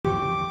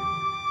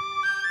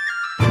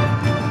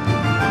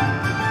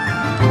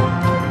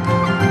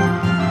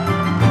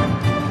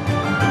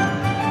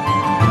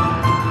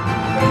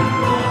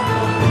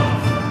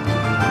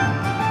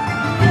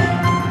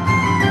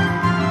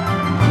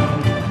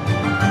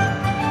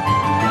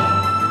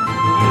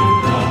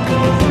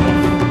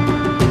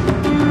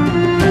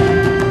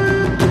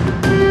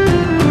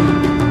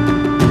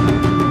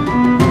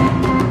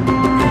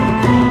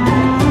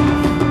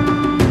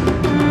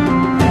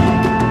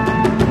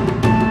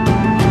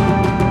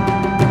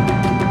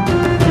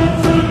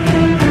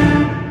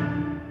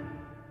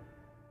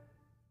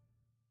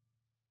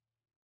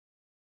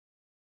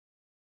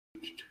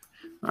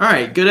All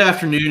right, good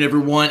afternoon,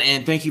 everyone,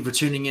 and thank you for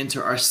tuning in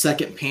to our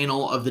second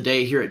panel of the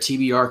day here at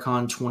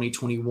TBRCon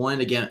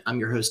 2021. Again,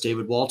 I'm your host,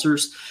 David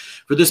Walters.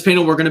 For this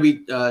panel, we're going to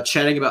be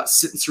chatting about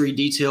sensory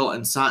detail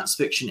and science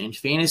fiction and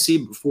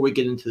fantasy. Before we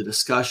get into the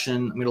discussion,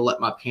 I'm going to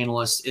let my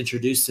panelists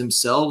introduce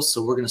themselves.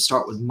 So we're going to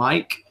start with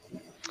Mike.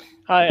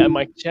 Hi, I'm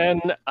Mike Chen.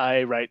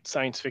 I write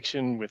science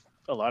fiction with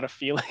a lot of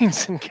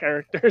feelings and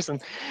characters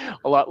and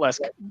a lot less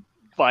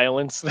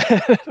violence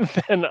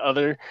than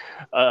other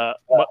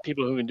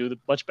people who can do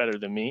much better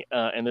than me.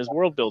 And there's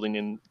world building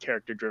in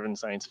character-driven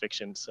science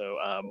fiction. So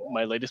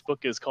my latest book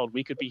is called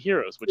We Could Be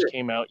Heroes, which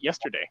came out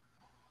yesterday.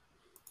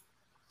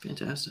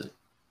 Fantastic.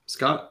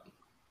 Scott?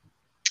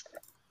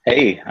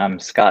 Hey, I'm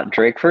Scott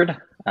Drakeford.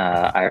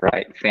 I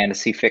write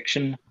fantasy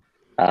fiction.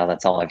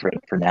 That's all I've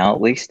written for now,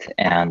 at least.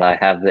 And I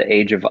have the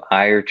Age of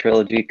Ire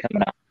trilogy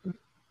coming out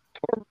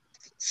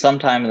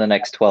sometime in the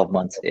next 12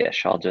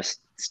 months-ish. I'll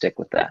just stick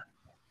with that.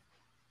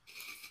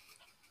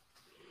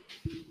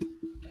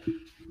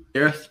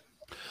 Gareth?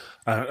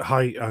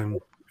 Hi, I'm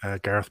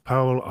Gareth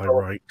Powell. I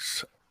write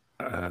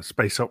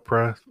space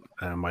opera.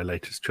 My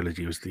latest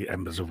trilogy was The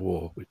Embers of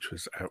War, which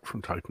was out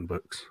from Titan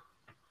Books.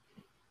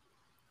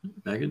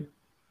 Megan?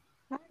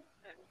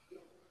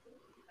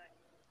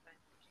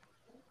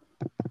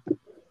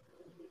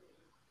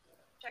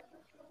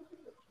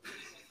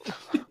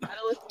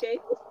 Catalyst Gate,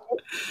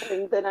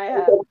 and then I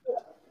have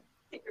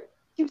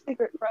two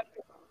secret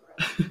projects.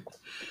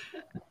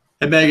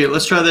 Hey, Megan,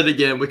 let's try that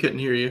again. We couldn't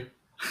hear you.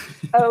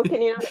 Oh,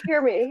 can you not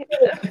hear me?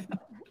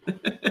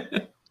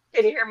 Can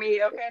you hear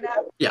me okay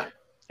now? Yeah.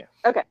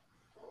 Okay.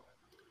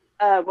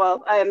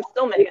 Well, I am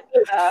still Megan.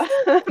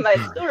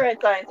 I still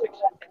write science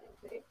fiction.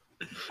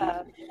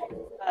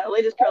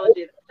 Latest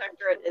trilogy, The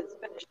Protectorate, is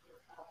finished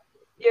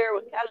here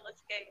with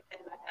Catalyst Gate,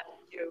 and I have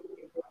two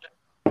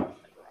projects.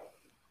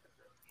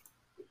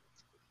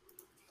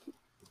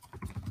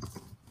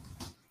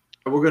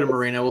 We'll go to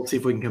Marina. We'll see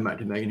if we can come back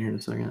to Megan here in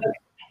a second. Okay.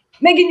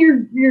 Megan,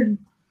 your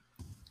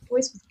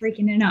voice was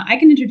breaking in and out. I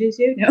can introduce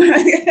you. No.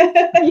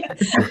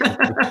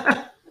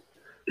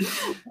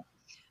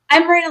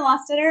 I'm Marina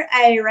Lostetter.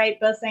 I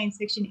write both science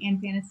fiction and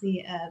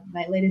fantasy.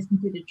 My latest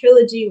completed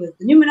trilogy was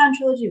the Numenon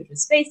trilogy, which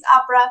was space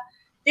opera.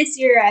 This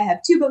year, I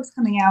have two books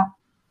coming out.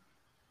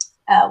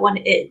 One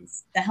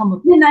is The Helm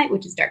of Midnight,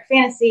 which is dark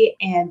fantasy,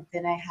 and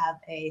then I have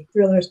a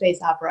thriller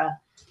space opera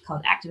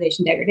called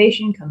Activation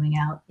Degradation coming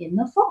out in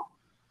the fall.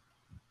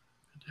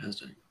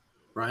 Fantastic.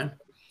 Ryan?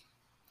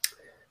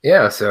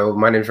 Yeah, so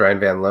my name is Ryan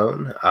Van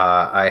Loan.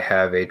 I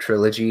have a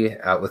trilogy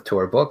out with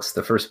Tor Books.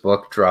 The first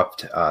book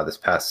dropped this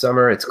past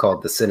summer. It's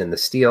called The Sin and the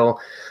Steel.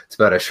 It's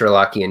about a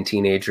Sherlockian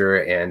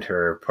teenager and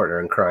her partner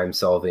in crime,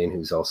 Solving,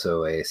 who's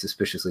also a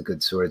suspiciously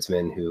good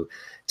swordsman, who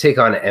take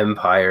on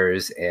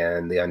empires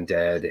and the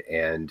undead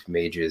and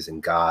mages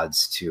and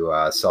gods to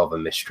solve a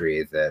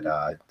mystery that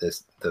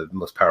the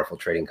most powerful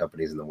trading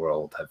companies in the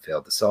world have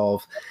failed to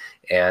solve.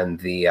 And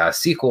the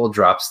sequel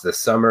drops this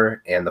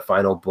summer, and the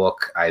final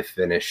book I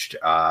finished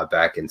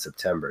back in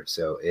September.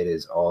 So it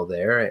is all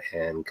there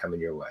and coming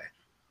your way.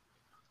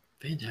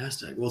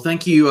 Fantastic. Well,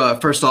 thank you,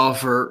 first off,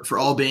 for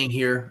all being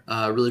here.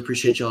 Really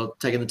appreciate y'all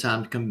taking the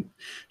time to come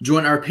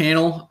join our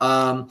panel.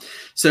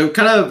 So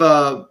kind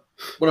of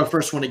what I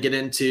first want to get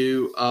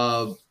into,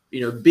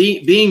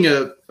 being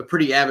a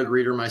pretty avid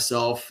reader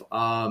myself,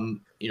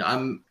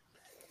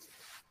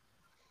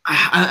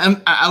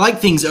 I like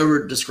things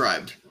over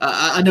described.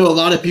 I know a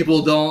lot of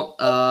people don't,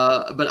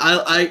 but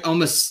I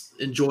almost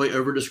enjoy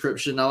over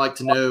description. I like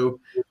to know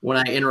when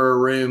I enter a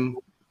room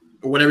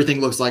what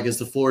everything looks like. Is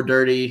the floor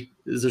dirty?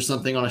 Is there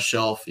something on a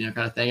shelf? Kind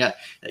of thing.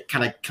 It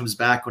kind of comes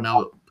back when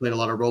I played a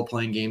lot of role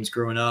playing games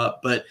growing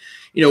up. But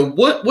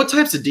what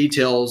types of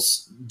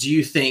details do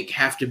you think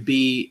have to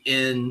be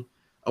in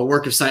a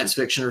work of science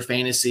fiction or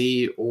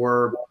fantasy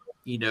or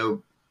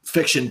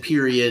fiction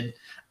period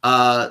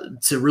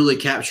to really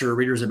capture a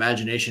reader's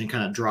imagination and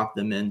kind of drop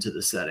them into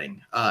the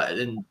setting?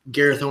 And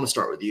Gareth, I want to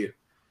start with you.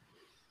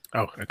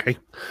 Oh, okay.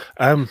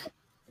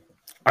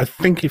 I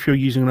think if you're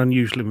using an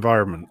unusual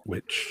environment,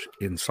 which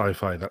in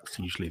sci-fi that's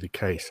usually the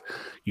case,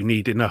 you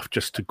need enough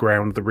just to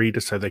ground the reader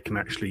so they can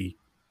actually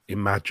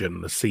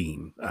imagine the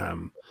scene.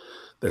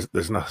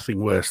 There's nothing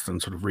worse than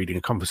sort of reading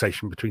a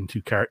conversation between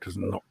two characters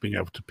and not being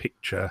able to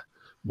picture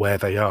where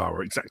they are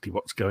or exactly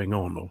what's going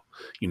on, or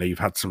you've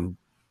had some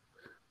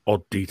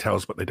odd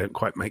details but they don't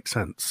quite make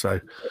sense. So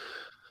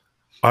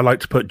I like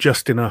to put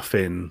just enough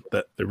in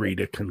that the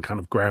reader can kind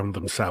of ground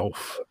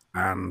themselves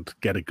and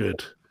get a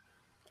good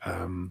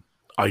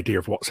idea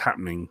of what's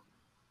happening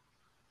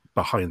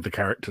behind the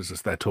characters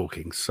as they're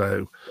talking.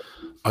 So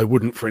I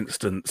wouldn't, for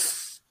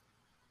instance,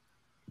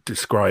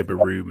 describe a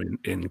room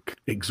in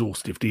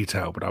exhaustive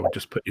detail, but I would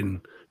just put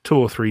in 2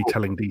 or 3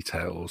 telling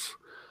details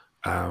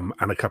and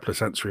a couple of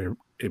sensory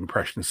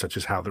impressions, such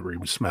as how the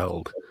room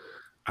smelled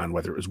and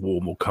whether it was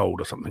warm or cold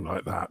or something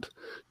like that,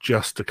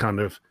 just to kind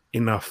of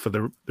enough for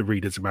the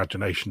reader's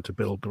imagination to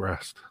build the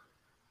rest.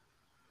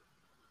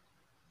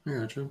 I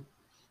gotcha.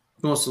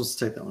 Who else wants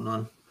to take that one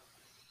on?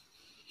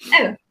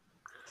 Oh,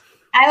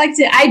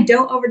 I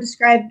don't over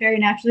describe very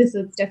naturally, so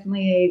it's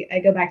definitely I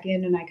go back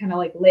in and I kind of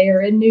like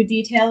layer in new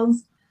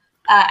details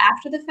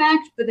after the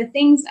fact. But the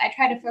things I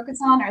try to focus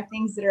on are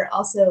things that are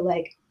also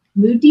like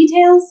mood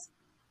details.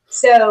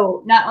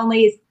 So not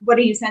only is what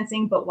are you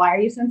sensing, but why are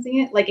you sensing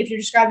it? Like if you're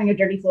describing a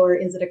dirty floor,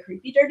 is it a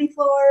creepy dirty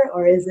floor,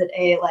 or is it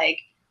a like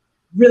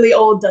really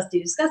old, dusty,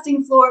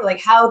 disgusting floor?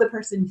 Like how the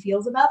person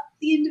feels about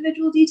the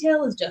individual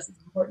detail is just as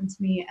important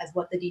to me as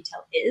what the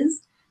detail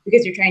is,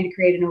 because you're trying to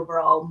create an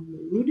overall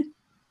mood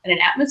and an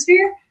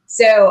atmosphere.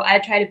 So I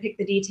try to pick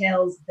the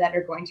details that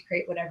are going to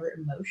create whatever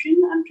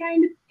emotion I'm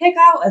trying to pick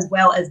out, as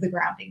well as the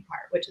grounding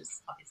part, which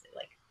is obviously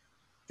like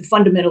the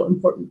fundamental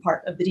important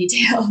part of the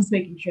detail is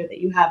making sure that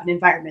you have an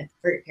environment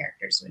for your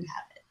characters to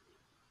inhabit.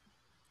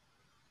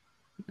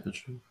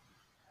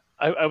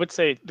 I would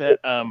say that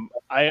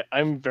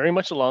I'm very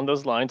much along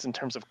those lines in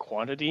terms of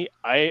quantity.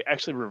 I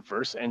actually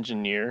reverse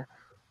engineer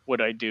what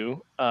I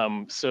do.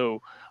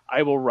 So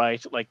I will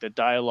write like the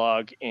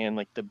dialogue and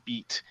like the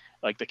beat,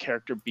 like the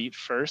character beat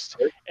first,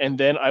 and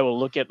then I will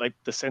look at like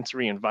the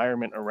sensory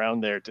environment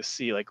around there to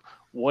see like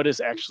what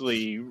is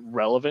actually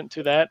relevant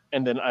to that,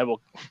 and then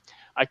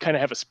I kind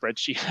of have a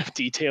spreadsheet of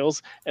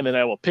details, and then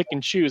I will pick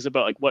and choose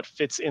about like what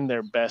fits in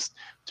there best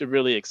to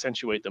really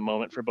accentuate the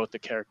moment for both the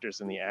characters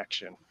and the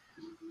action.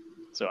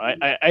 So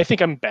I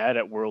think I'm bad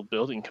at world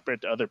building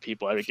compared to other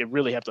people. I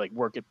really have to like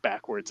work it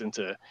backwards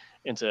into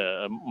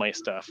my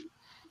stuff.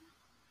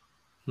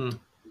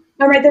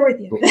 I'm right there with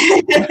you.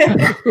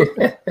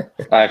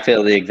 I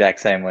feel the exact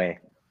same way.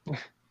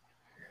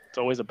 It's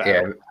always a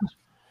battle. Yeah.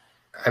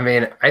 I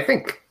mean, I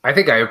think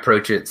I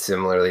approach it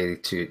similarly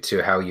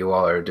to how you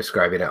all are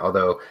describing it.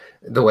 Although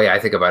the way I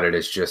think about it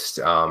is just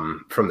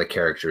from the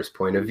character's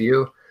point of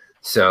view.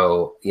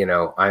 So, you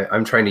know,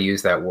 I'm trying to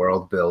use that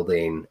world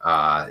building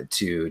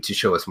to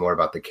show us more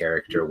about the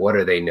character. What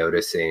are they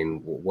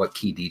noticing? What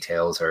key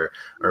details are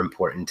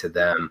important to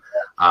them?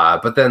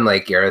 But then,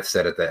 like Gareth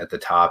said at the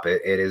top,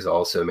 it is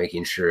also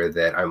making sure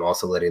that I'm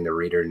also letting the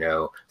reader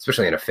know,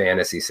 especially in a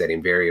fantasy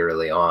setting very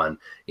early on,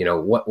 you know,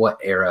 what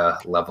era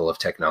level of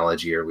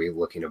technology are we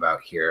looking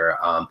about here?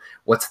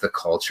 What's the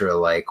culture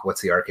like?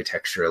 What's the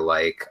architecture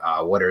like?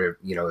 What are,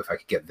 you know, if I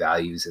could get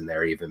values in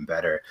there, even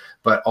better.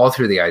 But all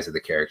through the eyes of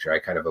the character, I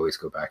kind of always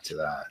go back to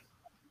that.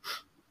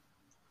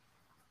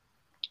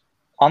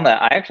 On that,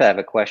 I actually have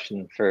a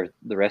question for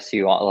the rest of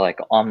you, like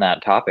on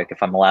that topic,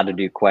 if I'm allowed to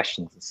do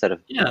questions instead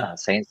of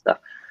saying stuff.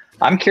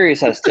 I'm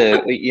curious as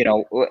to, you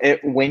know,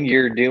 when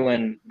you're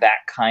doing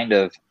that kind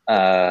of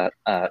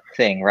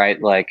thing,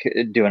 right? Like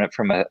doing it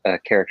from a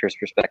character's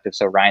perspective.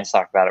 So Ryan's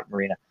talked about it,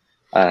 Marina,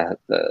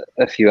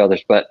 a few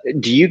others. But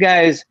do you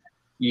guys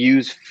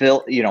use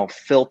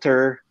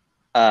filter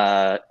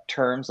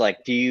terms?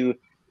 Like, do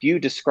you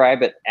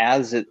describe it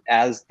as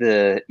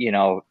the, you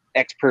know,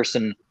 X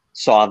person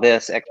saw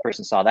this, X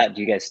person saw that?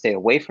 Do you guys stay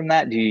away from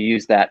that? Do you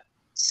use that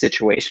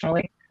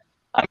situationally?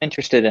 I'm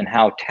interested in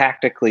how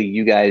tactically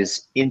you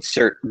guys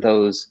insert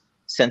those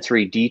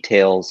sensory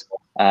details,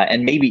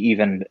 and maybe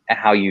even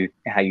how you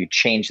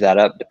change that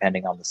up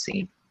depending on the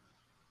scene.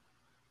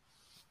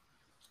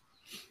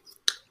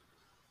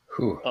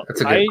 Ooh,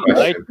 that's a good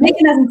question.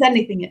 Megan hasn't said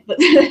anything yet, but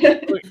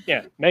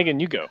yeah, Megan,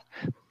 you go.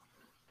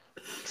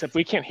 Except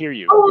we can't hear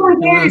you. Oh,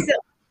 there's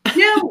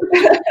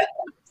no.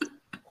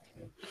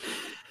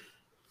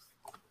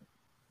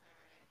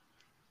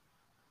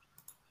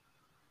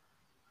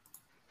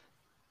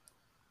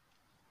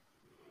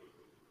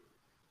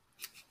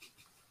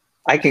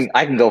 I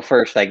can go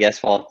first, I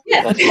guess, while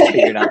she's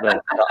figuring out the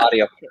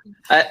audio.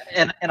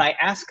 And I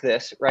ask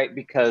this, right,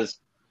 because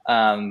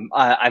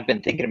I've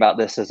been thinking about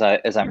this as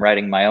I'm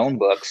writing my own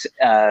books,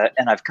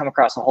 and I've come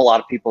across a whole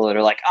lot of people that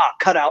are like,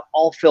 cut out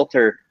all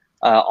filter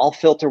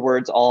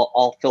words,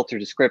 all filter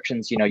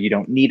descriptions. You know, you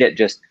don't need it.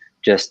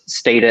 Just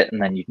state it, and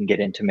then you can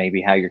get into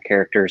maybe how your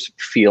characters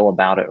feel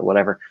about it or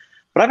whatever.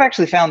 But I've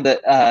actually found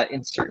that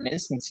in certain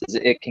instances,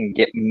 it can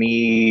get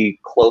me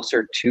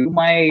closer to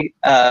my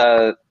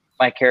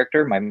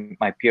character,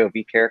 my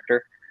POV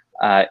character,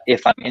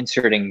 if I'm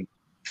inserting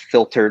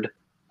filtered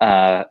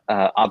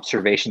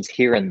observations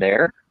here and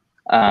there.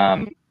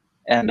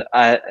 And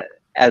I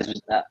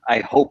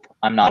hope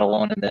I'm not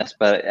alone in this,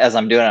 but as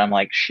I'm doing it, I'm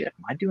like, shit,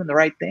 am I doing the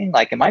right thing?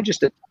 Like, am I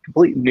just a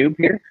complete noob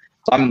here?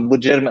 So I'm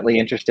legitimately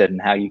interested in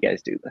how you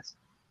guys do this.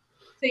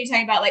 So you're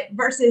talking about like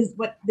versus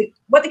what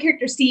the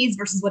character sees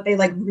versus what they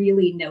like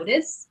really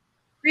notice.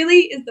 Really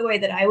is the way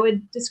that I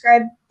would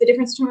describe the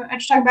difference between what I'm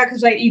talking about,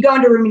 because like you go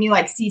into a room and you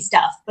like see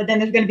stuff, but then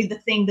there's going to be the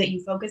thing that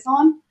you focus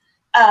on.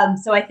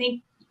 So I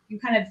think you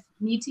kind of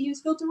need to use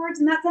filter words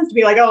in that sense to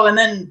be like, oh, and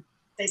then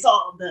they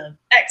saw the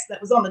X that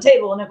was on the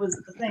table and it was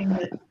the thing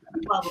that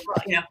blah blah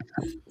blah, you know.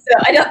 So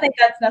I don't think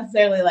that's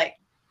necessarily like,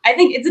 I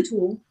think it's a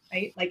tool,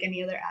 right? Like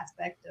any other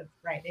aspect of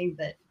writing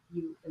that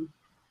you,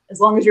 as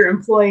long as you're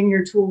employing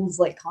your tools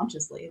like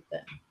consciously,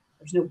 then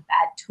there's no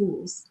bad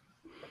tools.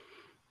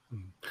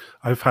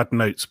 I've had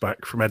notes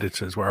back from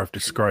editors where I've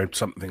described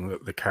something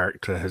that the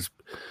character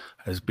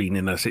has been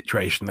in a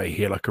situation. They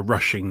hear like a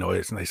rushing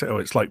noise and they say, oh,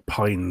 it's like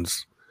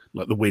pines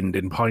like the wind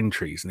in pine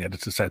trees, and the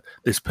editor said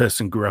this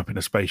person grew up in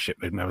a spaceship;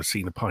 they've never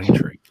seen a pine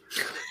tree.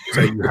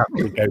 So you have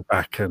to go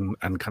back and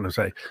kind of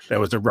say there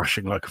was a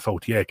rushing like a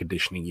faulty air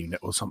conditioning unit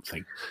or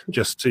something,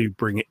 just to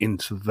bring it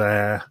into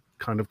their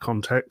kind of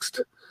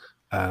context.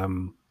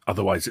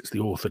 Otherwise, it's the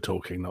author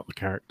talking, not the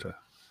character.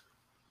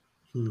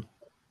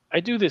 I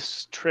do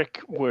this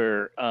trick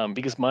where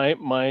because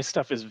my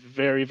stuff is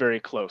very, very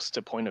close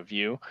to point of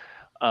view.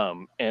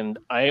 And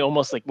I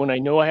almost like when I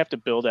know I have to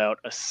build out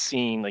a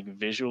scene like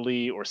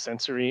visually or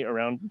sensory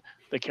around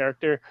the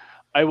character,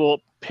 I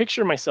will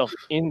picture myself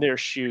in their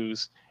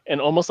shoes and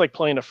almost like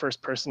playing a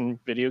first person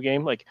video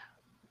game, like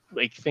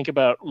think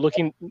about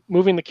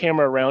moving the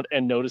camera around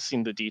and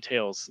noticing the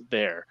details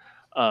there.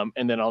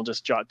 And then I'll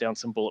just jot down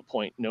some bullet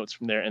point notes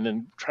from there and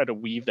then try to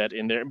weave that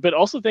in there. But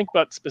also think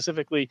about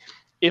specifically,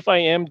 if I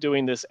am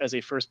doing this as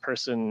a first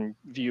person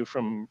view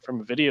from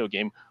a video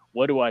game,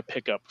 what do I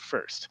pick up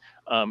first?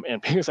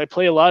 And because I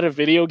play a lot of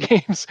video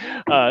games,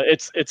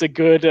 it's a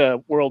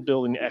good world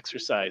building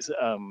exercise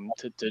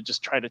to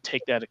just try to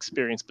take that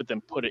experience, but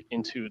then put it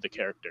into the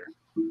character.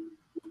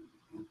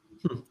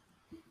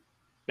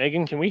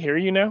 Megan, can we hear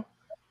you now?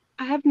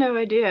 I have no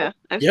idea.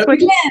 I've Yep.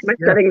 switched my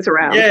settings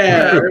around.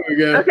 Yeah, there we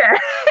go. Okay.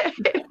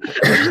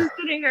 I'm just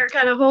sitting here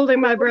kind of holding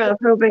my breath,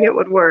 hoping it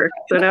would work.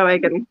 So now I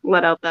can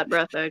let out that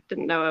breath I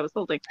didn't know I was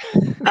holding.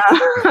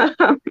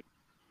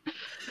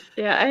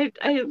 Yeah,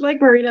 I like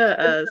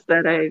Marina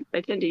said, I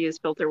tend to use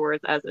filter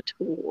words as a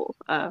tool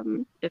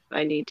if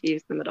I need to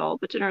use them at all.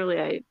 But generally,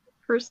 I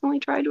personally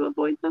try to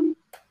avoid them.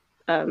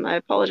 I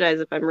apologize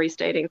if I'm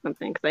restating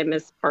something because I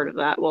missed part of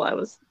that while I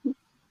was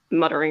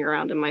muttering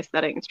around in my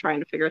settings trying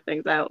to figure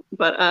things out.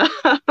 But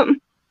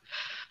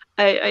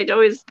I'd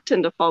always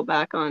tend to fall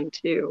back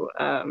onto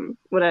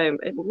when I'm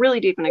really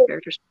deep in a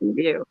character's point of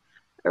view.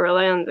 I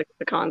rely on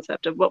the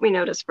concept of what we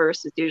notice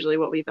first is usually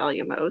what we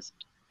value most.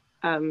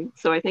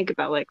 So I think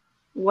about like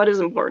what is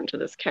important to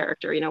this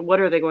character. You know, what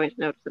are they going to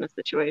notice in a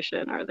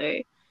situation? Are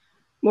they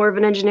more of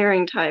an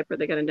engineering type? Are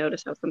they going to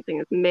notice how something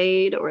is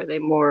made, or are they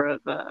more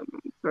of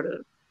sort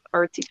of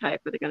artsy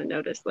type? Are they going to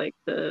notice like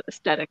the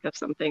aesthetic of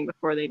something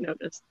before they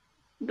notice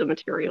the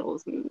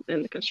materials and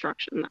the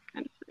construction, that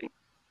kind of thing?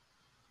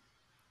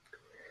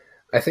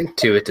 I think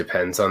too, it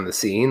depends on the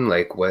scene,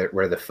 like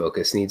where the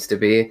focus needs to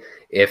be.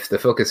 If the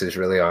focus is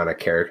really on a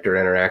character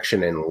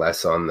interaction and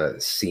less on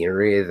the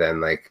scenery, then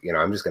like, you know,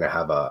 I'm just going to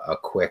have a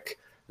quick,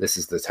 this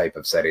is the type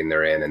of setting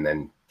they're in, and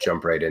then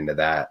jump right into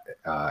that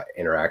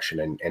interaction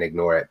and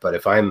ignore it. But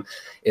if I'm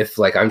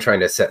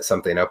trying to set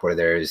something up where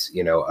there's,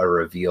 you know, a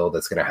reveal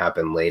that's going to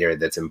happen later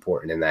that's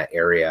important in that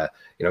area,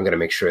 you know, I'm going to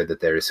make sure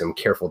that there's some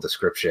careful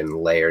description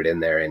layered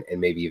in there and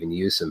maybe even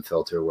use some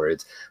filter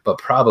words, but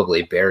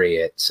probably bury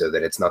it so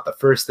that it's not the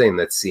first thing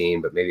that's seen,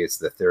 but maybe it's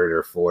the third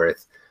or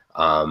fourth.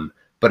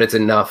 But it's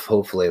enough,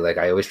 hopefully. Like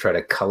I always try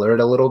to color it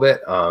a little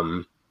bit.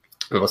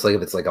 Almost like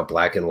if it's like a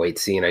black and white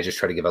scene, I just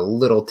try to give a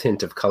little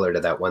tint of color to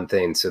that one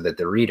thing so that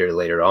the reader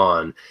later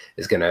on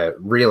is going to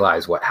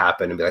realize what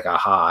happened and be like,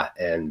 aha.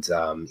 And,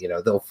 you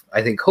know,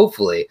 I think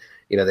hopefully,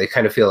 you know, they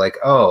kind of feel like,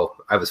 oh,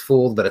 I was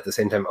fooled, but at the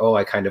same time, oh,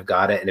 I kind of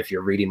got it. And if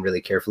you're reading really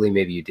carefully,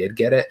 maybe you did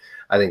get it.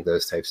 I think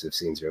those types of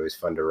scenes are always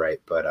fun to write.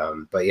 But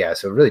yeah,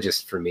 so really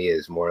just for me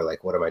is more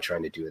like, what am I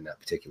trying to do in that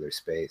particular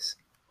space?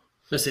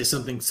 Let's say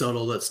something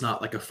subtle that's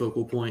not like a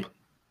focal point.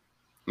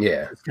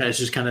 Yeah. It's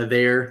just kind of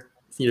there.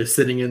 You know,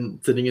 sitting in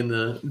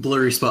the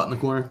blurry spot in the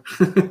corner.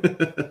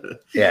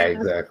 Yeah,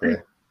 exactly.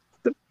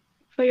 If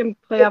I can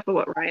play off of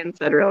what Ryan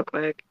said real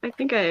quick, I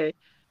think I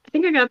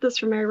got this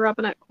from Mary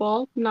Robinette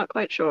Quall. I'm not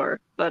quite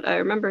sure, but I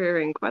remember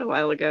hearing quite a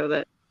while ago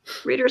that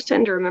readers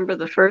tend to remember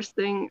the first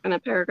thing in a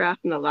paragraph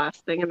and the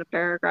last thing in a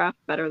paragraph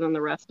better than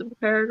the rest of the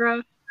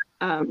paragraph.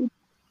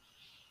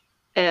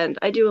 And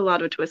I do a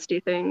lot of twisty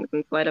things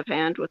and sleight of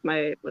hand with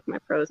my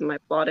prose and my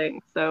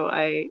plotting. So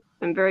I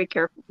am very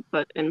careful to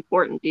put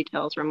important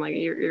details where I'm like,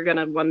 you're going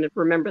to want to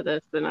remember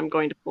this, then I'm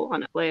going to pull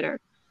on it later,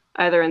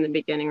 either in the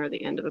beginning or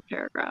the end of a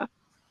paragraph.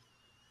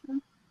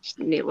 Just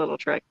a neat little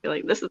trick. Be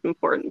like, this is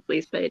important.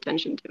 Please pay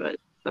attention to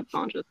it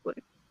subconsciously.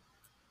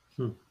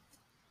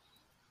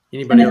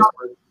 Anybody else?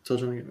 Oh,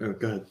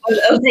 go ahead.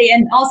 I would say,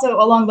 and also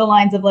along the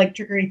lines of like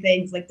trickery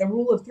things, like the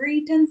rule of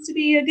three tends to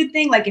be a good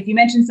thing. Like if you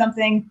mention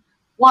something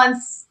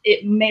once,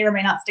 it may or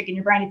may not stick in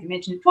your brain. If you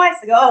mention it twice,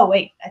 they go, oh,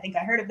 wait, I think I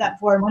heard of that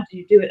before. And once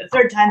you do it a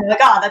third time, they're like,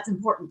 oh, that's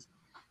important.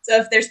 So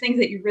if there's things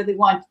that you really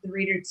want the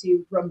reader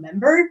to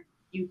remember,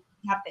 you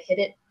have to hit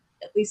it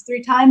at least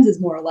 3 times is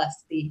more or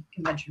less the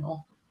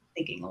conventional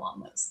thinking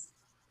along those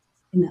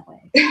in that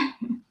way.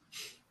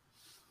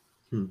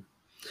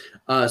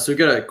 So we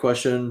got a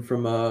question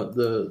from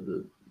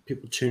the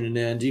people tuning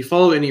in. Do you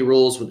follow any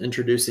rules when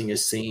introducing a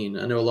scene?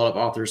 I know a lot of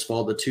authors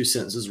follow the 2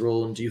 sentences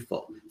rule, and do you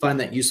find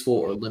that useful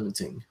or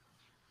limiting?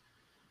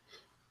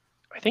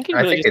 I think it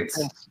really just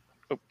depends.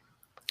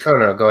 Oh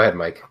no, go ahead,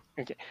 Mike.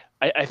 Okay,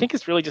 I think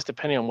it's really just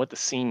depending on what the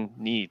scene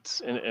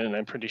needs, and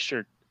I'm pretty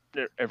sure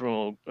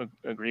everyone will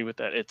agree with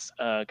that. It's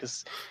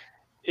because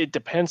it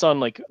depends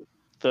on like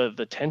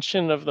the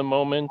tension of the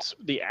moment,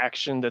 the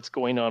action that's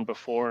going on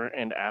before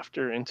and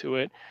after into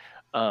it.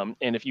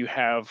 And if you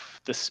have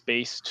the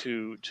space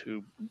to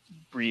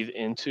breathe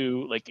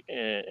into like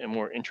a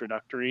more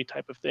introductory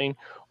type of thing,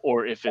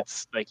 or if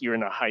it's like you're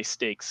in a high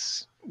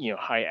stakes,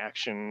 high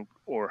action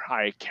or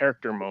high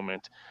character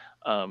moment.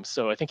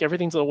 So I think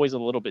everything's always a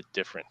little bit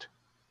different.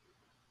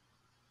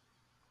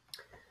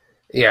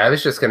 Yeah, I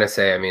was just gonna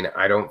say, I mean,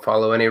 I don't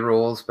follow any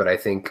rules, but I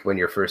think when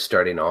you're first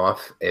starting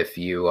off, if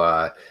you,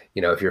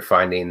 if you're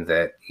finding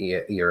that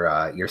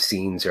your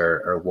scenes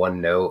are one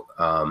note,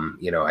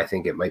 I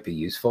think it might be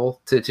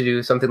useful to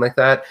do something like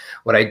that.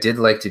 What I did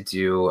like to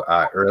do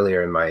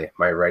earlier in my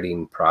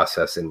writing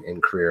process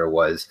and career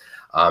was,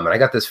 and I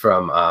got this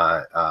from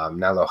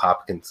Nalo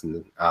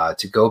Hopkinson,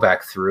 to go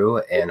back through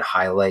and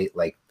highlight,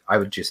 like, I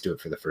would just do it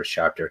for the first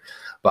chapter,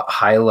 but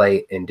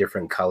highlight in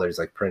different colors,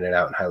 like print it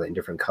out and highlight in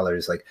different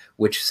colors, like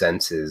which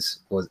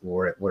senses was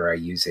I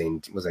using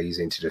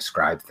to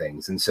describe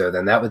things. And so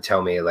then that would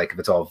tell me, like, if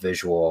it's all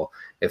visual,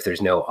 if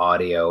there's no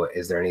audio,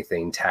 is there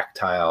anything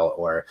tactile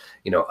or,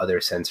 other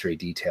sensory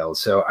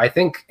details. So I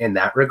think in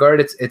that regard,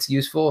 it's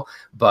useful,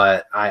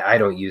 but I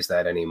don't use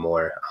that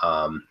anymore.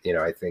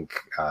 I think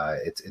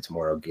it's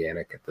more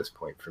organic at this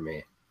point for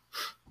me.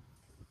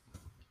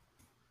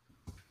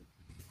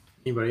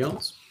 Anybody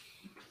else?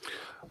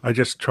 I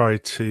just try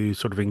to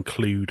sort of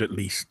include at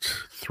least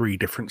 3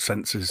 different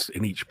senses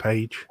in each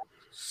page.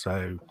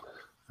 So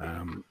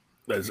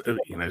there's,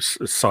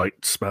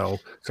 sight, smell.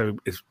 So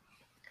it's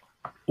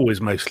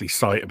always mostly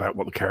sight about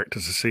what the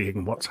characters are seeing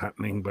and what's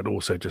happening, but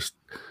also just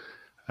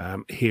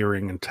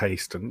hearing and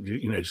taste, and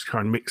just try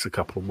and mix a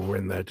couple more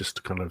in there just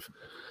to kind of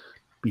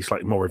be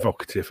slightly more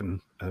evocative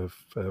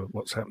of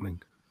what's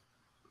happening.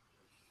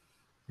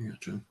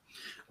 Gotcha.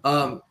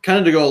 Kind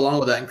of to go along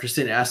with that, and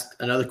Christina asked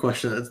another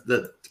question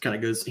that kind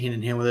of goes hand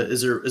in hand with it.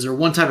 Is there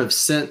one type of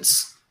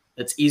sense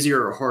that's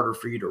easier or harder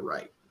for you to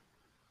write?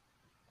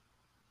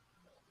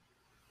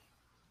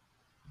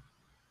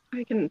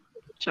 I can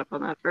jump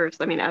on that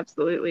first. I mean,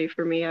 absolutely.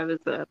 For me, I was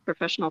a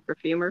professional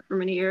perfumer for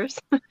many years,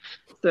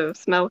 so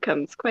smell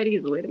comes quite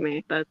easily to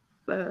me. That's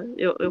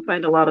you'll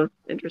find a lot of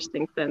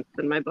interesting scents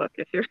in my book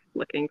if you're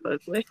looking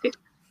closely.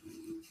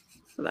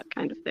 So that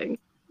kind of thing.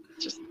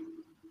 It's just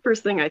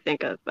first thing I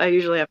think of. I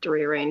usually have to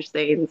rearrange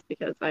scenes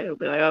because I'll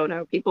be like, oh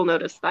no, people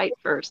notice sight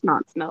first,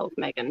 not smells.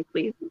 Megan,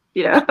 please,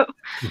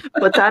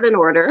 put that in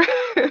order.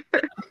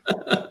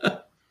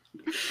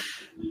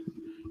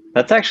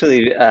 That's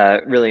actually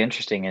really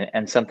interesting,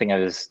 and something I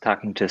was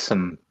talking to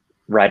some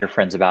writer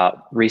friends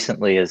about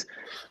recently is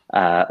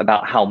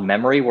about how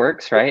memory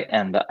works, right?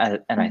 And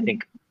I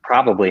think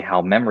probably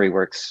how memory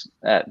works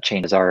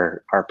changes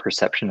our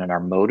perception and our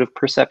mode of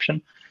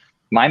perception.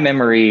 My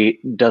memory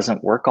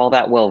doesn't work all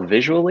that well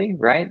visually,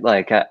 right?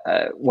 Like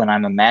when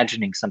I'm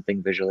imagining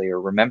something visually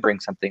or remembering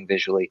something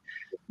visually,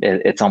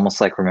 it's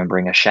almost like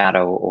remembering a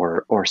shadow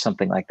or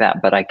something like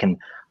that. But I can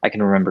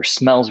remember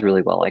smells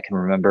really well. I can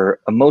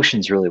remember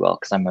emotions really well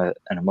because I'm an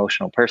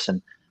emotional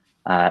person,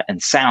 and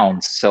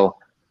sounds. So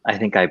I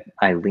think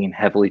I lean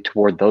heavily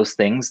toward those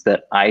things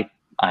that I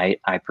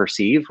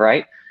perceive,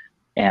 right?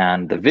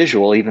 And the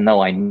visual, even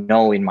though I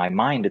know in my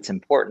mind it's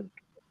important,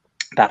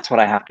 that's what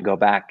I have to go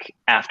back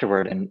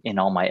afterward and in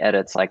all my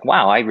edits, like,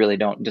 wow, I really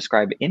don't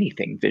describe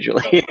anything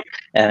visually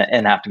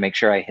and have to make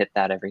sure I hit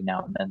that every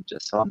now and then,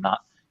 just so I'm not,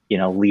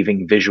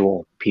 leaving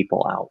visual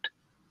people out.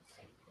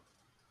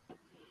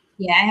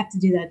 Yeah, I have to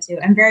do that too.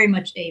 I'm very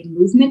much a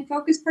movement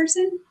focused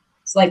person.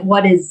 So like,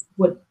 what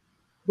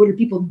are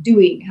people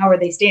doing? How are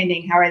they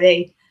standing? How are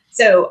they?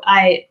 So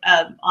I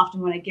often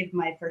when I give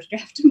my first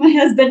draft to my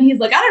husband, he's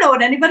like, I don't know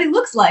what anybody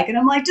looks like. And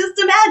I'm like, just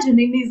imagine.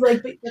 And he's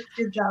like, but that's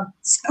your job.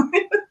 So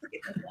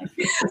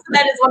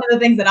that is one of the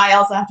things that I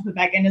also have to put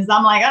back in is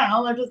I'm like, I don't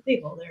know, they're just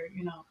people. They're,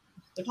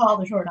 they're tall,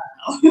 they're short,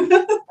 I don't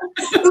know.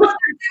 What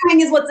they're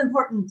doing is what's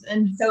important.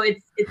 And so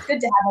it's good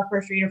to have a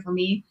first reader for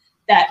me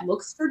that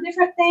looks for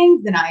different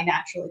things than I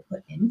naturally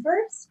put in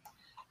first.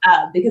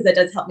 Because that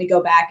does help me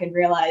go back and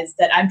realize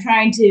that I'm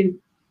trying to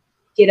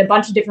get a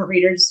bunch of different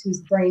readers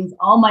whose brains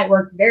all might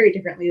work very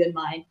differently than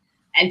mine.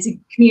 And to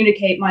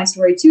communicate my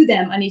story to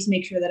them, I need to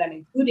make sure that I'm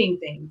including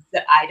things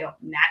that I don't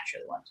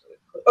naturally want to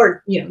include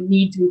or,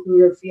 need to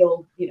include or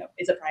feel,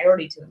 is a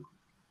priority to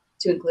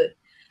include.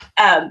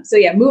 So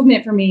yeah,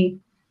 movement for me.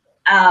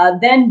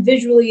 Then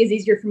visually is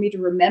easier for me to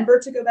remember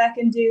to go back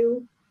and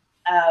do.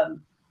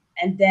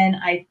 And then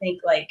I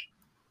think like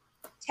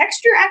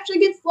texture actually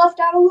gets left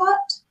out a lot.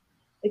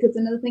 Like it's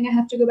another thing I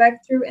have to go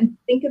back through and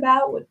think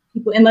about what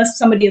people, unless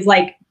somebody is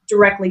like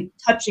directly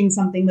touching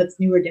something that's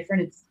new or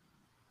different, it's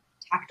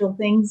tactile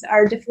things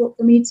are difficult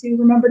for me to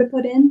remember to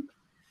put in.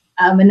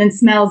 And then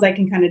smells I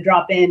can kind of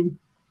drop in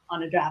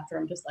on a draft where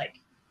I'm just like,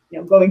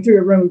 going through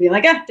a room and being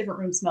like,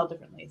 different rooms smell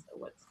differently. So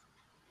what's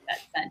that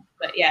scent?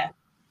 But yeah,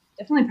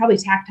 definitely probably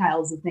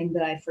tactile is the thing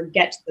that I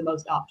forget the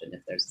most often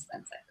if there's a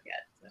sense I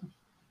forget.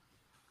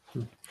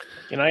 So.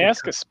 Can I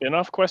ask a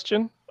spin-off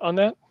question on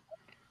that?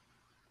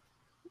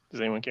 Does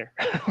anyone care?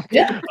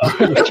 Yeah.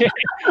 Okay.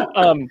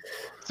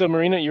 So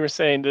Marina, you were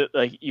saying that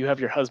like you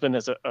have your husband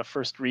as a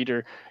first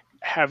reader.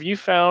 Have you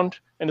found,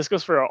 and this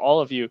goes for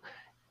all of you,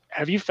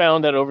 have you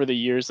found that over the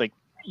years, like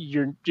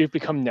you've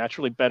become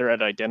naturally better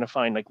at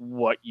identifying like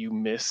what you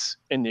miss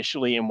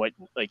initially and what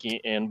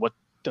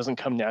doesn't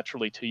come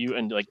naturally to you,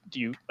 and like do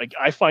you like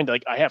I find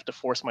like I have to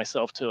force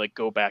myself to like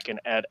go back and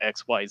add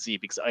XYZ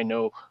because I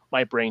know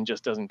my brain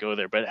just doesn't go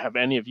there. But have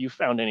any of you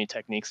found any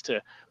techniques to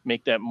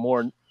make that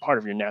more part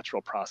of your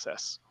natural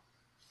process?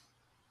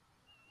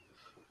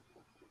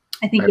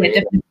 I think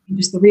definitely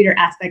just the reader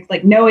aspect,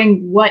 like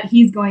knowing what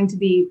he's going to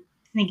be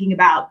thinking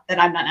about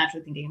that I'm not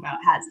naturally thinking about,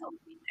 has helped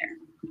me there.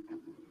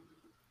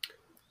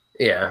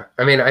 Yeah,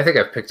 I mean, I think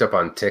I've picked up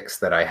on tics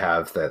that I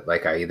have that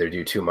like I either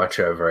do too much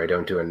of or I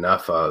don't do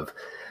enough of.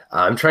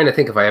 I'm trying to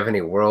think if I have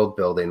any world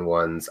building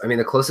ones. I mean,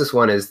 the closest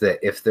one is that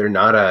if they're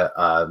not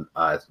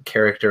a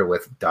character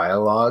with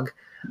dialogue,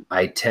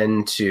 I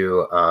tend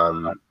to,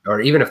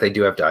 or even if they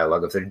do have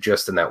dialogue, if they're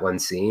just in that one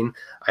scene,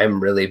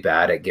 I'm really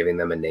bad at giving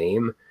them a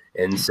name.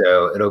 And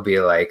so it'll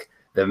be like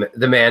the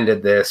man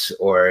did this,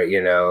 or,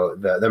 you know,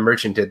 the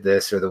merchant did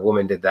this, or the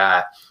woman did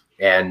that.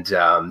 And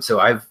so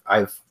I've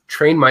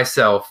trained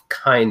myself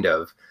kind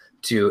of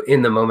to,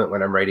 in the moment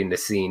when I'm writing the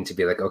scene, to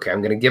be like, okay,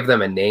 I'm going to give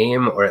them a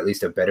name or at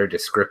least a better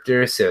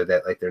descriptor so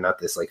that like they're not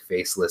this like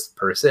faceless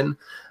person.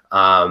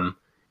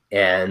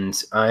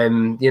 And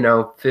I'm, you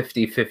know,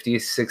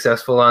 50-50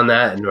 successful on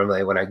that. And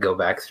normally when I go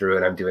back through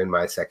and I'm doing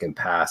my second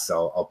pass,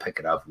 I'll pick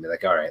it up and be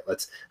like, all right,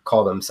 let's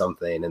call them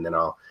something. And then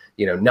I'll,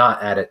 you know,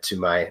 not add it to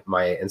my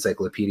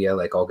encyclopedia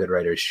like all good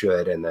writers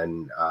should. And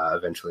then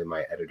eventually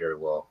my editor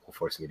will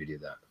force me to do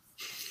that.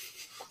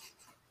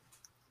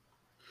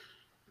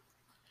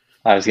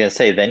 I was going to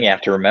say, then you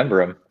have to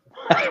remember them.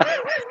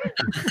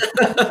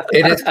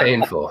 It is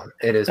painful.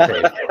 It is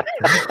painful.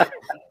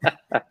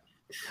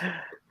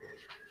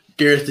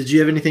 Gareth, did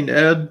you have anything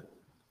to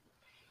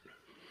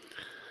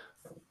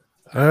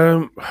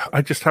add?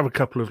 I just have a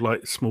couple of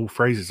like small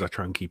phrases I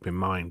try and keep in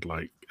mind,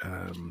 like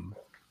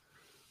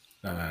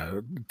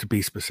to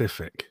be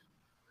specific.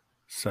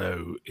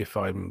 So if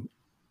I'm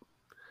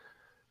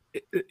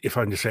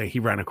just saying he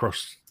ran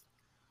across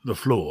the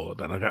floor,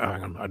 then I go,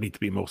 hang on, I need to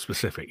be more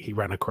specific. He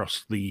ran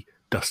across the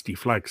dusty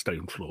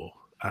flagstone floor,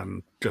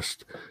 and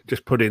just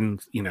put in,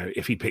 you know,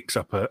 if he picks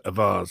up a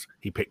vase,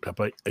 he picked up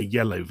a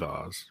yellow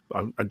vase.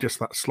 I'm just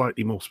that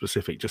slightly more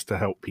specific, just to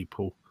help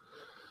people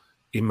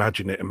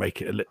imagine it and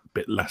make it a little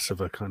bit less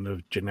of a kind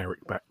of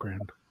generic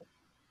background.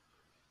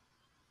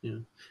 Yeah,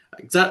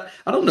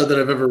 I don't know that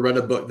I've ever read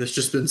a book that's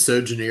just been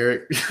so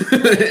generic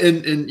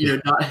and you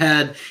know, not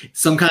had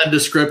some kind of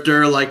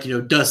descriptor like, you know,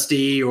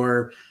 dusty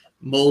or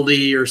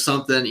moldy or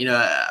something. You know,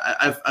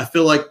 I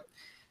feel like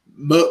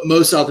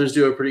most authors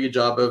do a pretty good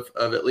job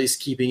of at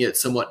least keeping it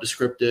somewhat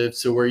descriptive,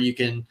 so where you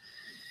can,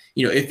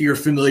 you know, if you're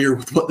familiar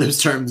with what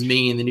those terms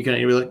mean, then you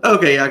kind of be like,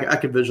 okay, I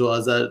can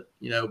visualize that,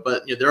 you know.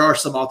 But you know, there are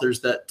some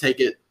authors that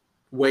take it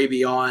way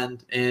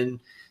beyond,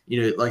 and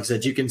you know, like I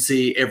said, you can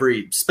see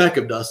every speck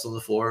of dust on the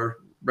floor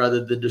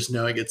rather than just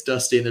knowing it's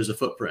dusty and there's a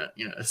footprint,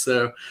 you know.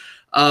 So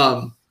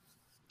I'm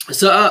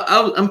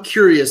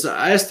curious.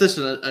 I asked this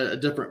in a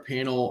different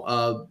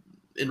panel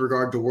in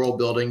regard to world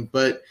building,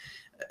 but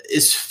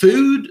is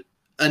food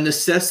a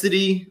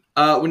necessity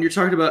when you're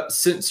talking about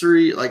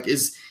sensory? Like,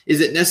 is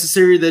it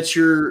necessary that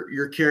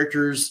your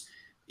characters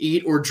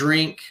eat or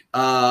drink?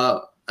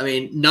 I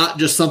mean, not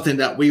just something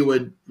that we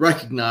would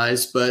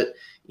recognize, but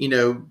you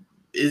know,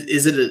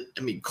 is it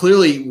I mean,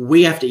 clearly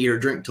we have to eat or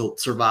drink to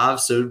survive.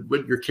 So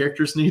would your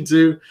characters need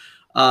to?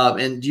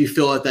 And do you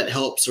feel like that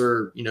helps,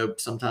 or, you know,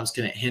 sometimes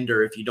can it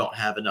hinder if you don't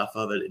have enough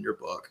of it in your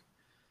book?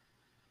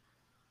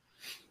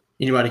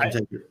 Anybody can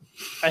take it.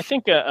 I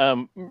think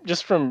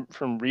just from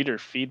reader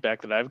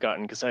feedback that I've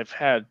gotten, because I've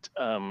had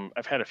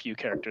a few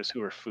characters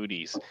who are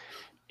foodies,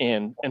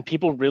 and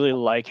people really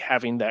like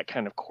having that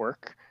kind of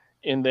quirk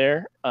in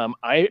there.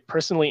 I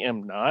personally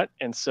am not,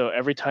 and so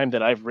every time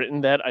that I've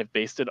written that, I've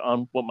based it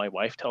on what my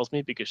wife tells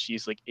me, because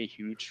she's like a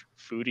huge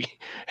foodie,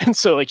 and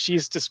so like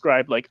she's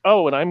described like,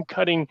 oh, when I'm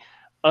cutting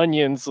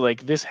onions,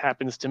 like this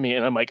happens to me,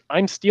 and I'm like,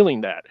 I'm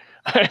stealing that.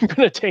 I'm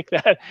gonna take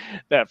that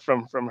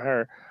from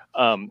her.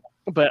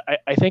 But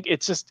I think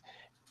it's just,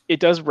 it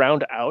does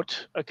round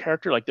out a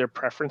character, like their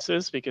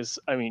preferences, because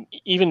I mean,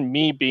 even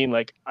me being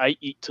like, I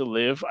eat to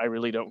live, I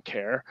really don't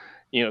care,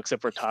 you know,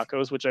 except for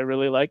tacos, which I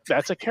really like.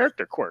 That's a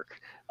character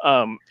quirk.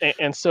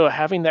 And so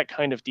having that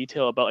kind of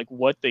detail about like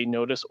what they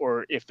notice,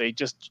 or if they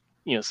just,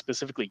 you know,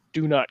 specifically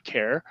do not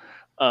care,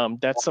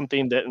 that's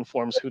something that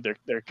informs who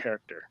their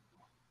character.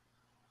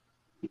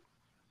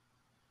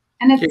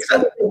 And it's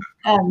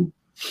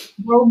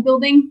world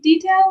building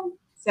detail.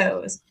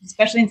 So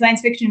especially in science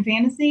fiction and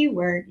fantasy,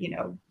 where, you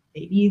know,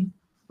 maybe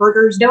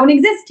burgers don't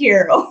exist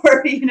here,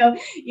 or, you know,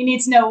 you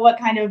need to know what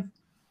kind of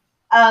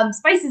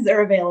spices are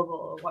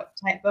available, what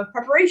type of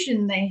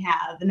preparation they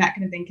have, and that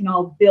kind of thing can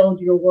all build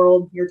your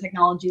world, your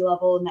technology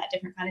level, and that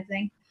different kind of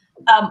thing.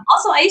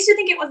 Also, I used to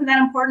think it wasn't that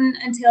important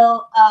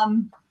until I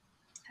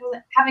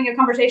was having a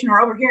conversation, or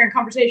overhearing a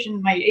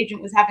conversation my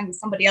agent was having with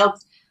somebody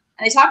else,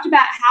 and they talked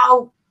about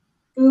how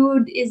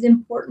food is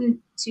important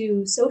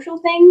to social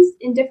things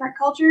in different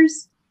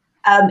cultures.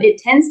 It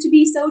tends to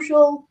be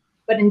social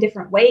but in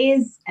different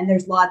ways. And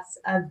there's lots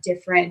of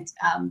different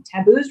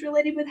taboos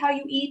related with how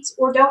you eat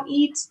or don't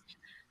eat.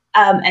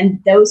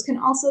 And those can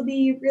also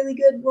be really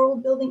good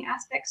world building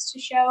aspects to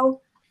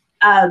show.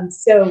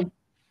 So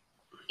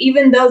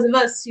even those of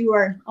us who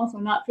are also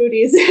not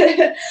foodies,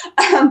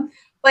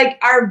 like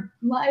our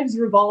lives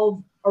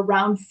revolve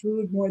around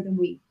food more than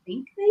we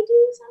think they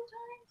do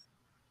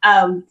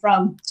sometimes.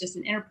 From just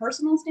an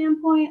interpersonal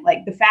standpoint,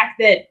 like the fact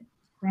that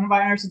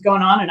coronavirus is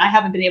going on and I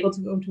haven't been able to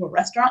go to a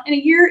restaurant in a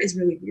year is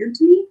really weird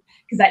to me,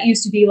 because that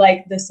used to be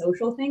like the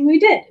social thing we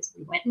did, is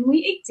we went and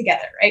we ate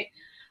together, right?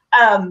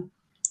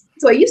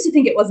 So I used to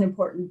think it wasn't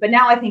important, but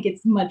now I think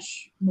it's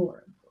much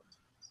more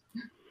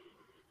important.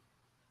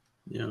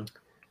 Yeah.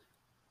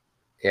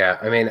 Yeah,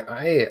 I mean,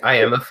 I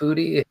am a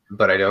foodie,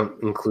 but I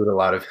don't include a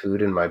lot of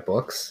food in my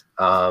books.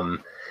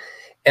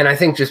 And I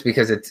think just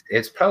because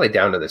it's probably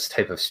down to this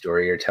type of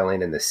story you're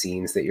telling and the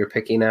scenes that you're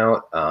picking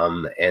out.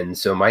 And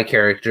so my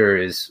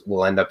characters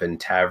will end up in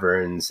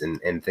taverns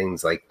and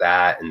things like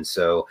that. And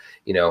so,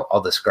 you know, I'll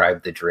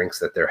describe the drinks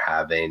that they're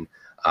having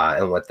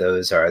and what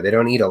those are. They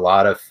don't eat a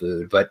lot of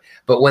food, but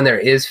when there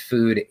is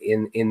food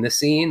in the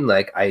scene,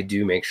 like I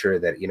do make sure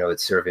that, you know,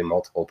 it's serving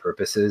multiple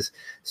purposes.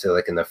 So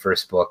like in the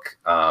first book,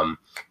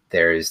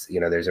 there's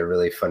a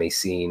really funny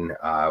scene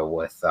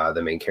with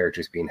the main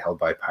characters being held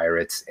by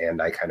pirates,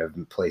 and I kind of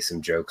play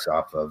some jokes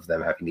off of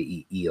them having to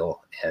eat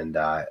eel, and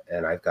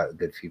I've got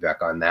good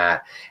feedback on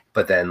that.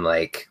 But then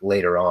like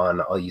later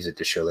on, I'll use it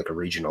to show like a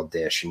regional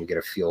dish, and you get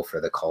a feel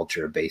for the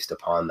culture based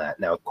upon that.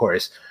 Now, of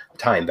course,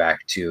 tying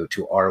back to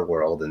our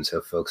world, and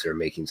so folks are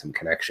making some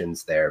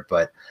connections there.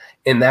 But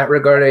in that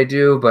regard, I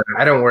do, but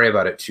I don't worry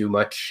about it too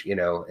much, you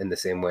know, in the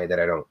same way that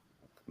I don't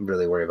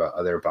really worry about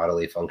other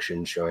bodily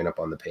functions showing up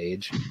on the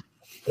page.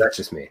 That's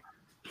just me.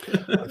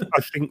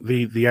 I think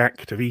the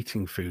act of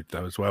eating food,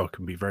 though, as well,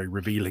 can be very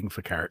revealing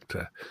for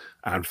character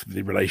and for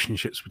the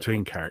relationships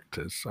between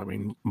characters. I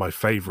mean, my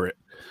favorite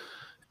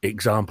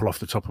example off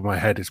the top of my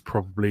head is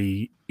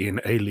probably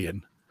in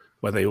Alien,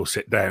 where they all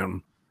sit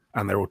down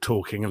and they're all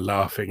talking and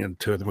laughing, and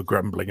two of them are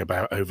grumbling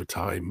about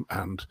overtime,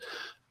 and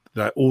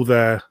that all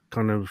their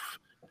kind of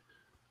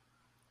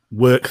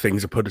work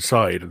things are put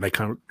aside and they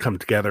come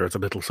together as a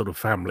little sort of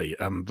family.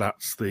 And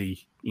that's the,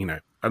 you know,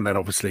 and then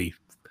obviously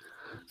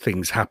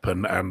things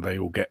happen and they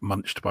all get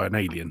munched by an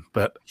alien,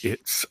 but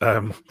it's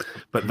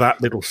but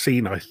that little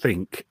scene, I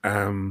think,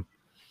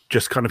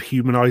 just kind of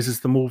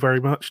humanizes them all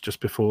very much just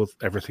before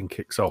everything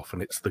kicks off.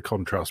 And it's the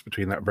contrast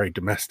between that very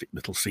domestic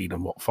little scene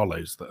and what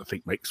follows that I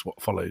think makes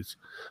what follows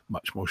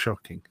much more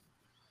shocking.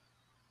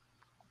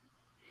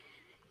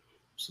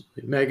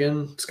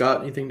 Megan,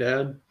 Scott, anything to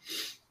add?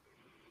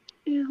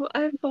 Yeah, well,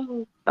 I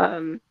follow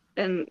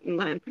in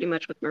line pretty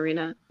much with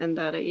Marina, in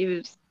that I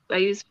use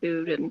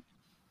food and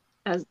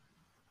as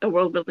a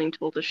world building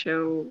tool to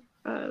show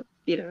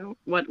you know,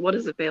 what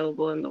is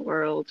available in the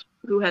world,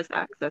 who has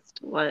access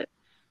to what.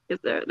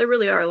 Because there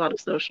really are a lot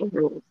of social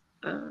rules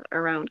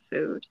around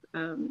food,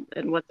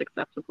 and what's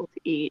acceptable to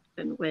eat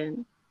and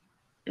when,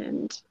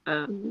 and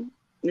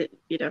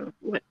you know,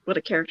 what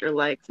a character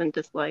likes and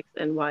dislikes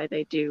and why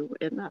they do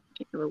in that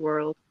particular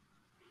world.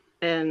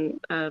 And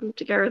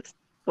to Gareth's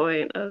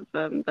point of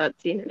that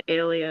scene in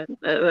Alien,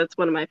 that's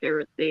one of my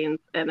favorite scenes,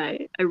 and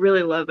I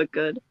really love a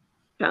good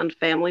found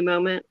family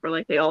moment where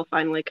like they all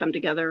finally come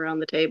together around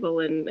the table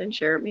and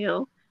share a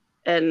meal.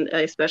 And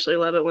I especially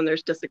love it when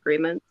there's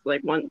disagreements. Like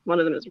one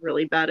of them is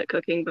really bad at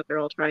cooking, but they're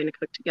all trying to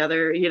cook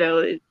together. You know,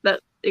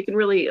 it can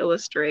really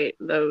illustrate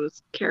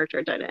those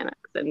character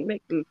dynamics and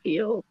make them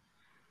feel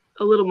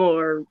a little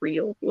more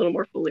real, a little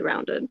more fully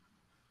rounded.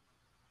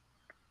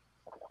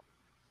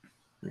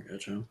 I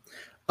gotcha.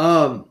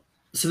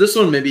 So this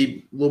one may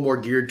be a little more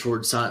geared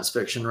towards science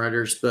fiction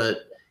writers,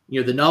 but you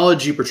know, the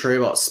knowledge you portray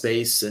about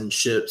space and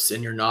ships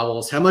in your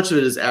novels, how much of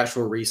it is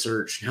actual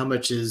research and how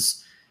much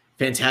is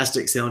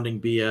fantastic sounding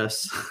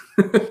BS?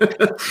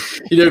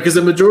 You know, because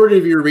the majority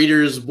of your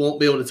readers won't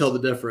be able to tell the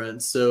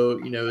difference. So,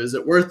 you know, is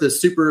it worth the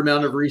super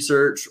amount of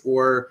research,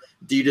 or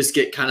do you just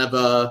get kind of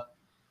a,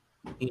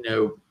 you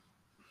know,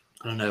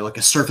 I don't know, like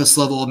a surface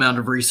level amount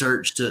of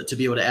research to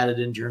be able to add it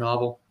into your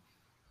novel?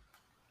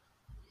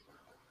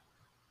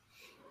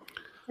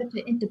 Such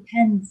an it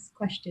depends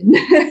question.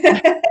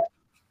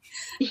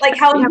 Like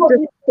how you have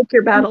to pick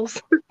your battles.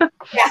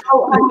 Yeah,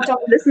 how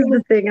this is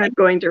the thing I'm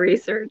going to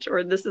research,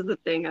 or this is the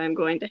thing I'm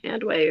going to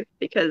hand wave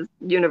because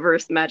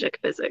universe, magic,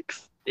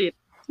 physics.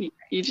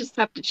 You just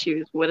have to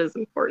choose what is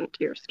important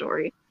to your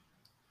story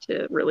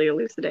to really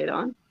elucidate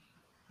on.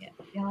 Yeah,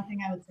 the only thing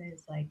I would say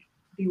is like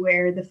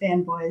beware the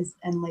fanboys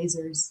and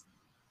lasers.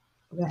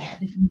 Go ahead.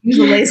 If you use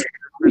a laser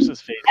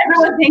versus phasers.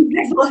 Everyone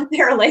thinks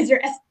they're a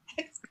laser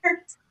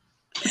expert.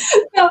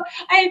 So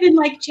I even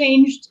like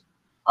changed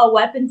a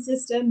weapon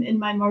system in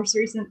my most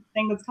recent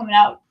thing that's coming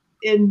out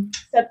in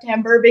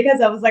September,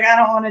 because I was like, I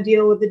don't want to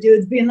deal with the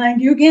dudes being like,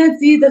 you can't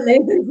see the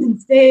lasers in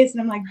space.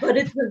 And I'm like, but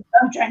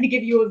I'm trying to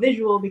give you a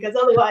visual, because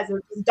otherwise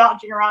we're just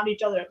dodging around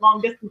each other at long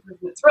distances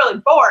and it's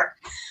really boring.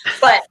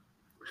 But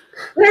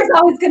there's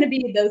always going to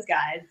be those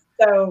guys.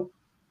 So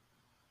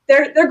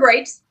they're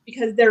great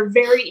because they're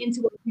very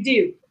into what you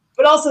do,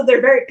 but also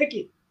they're very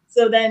picky.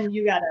 So then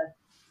you gotta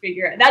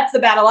figure it. That's the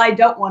battle I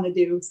don't want to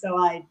do. So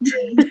I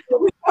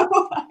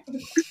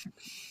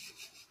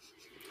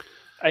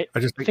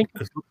just think.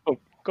 Oh,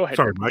 go ahead.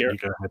 Sorry, Mike. You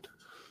go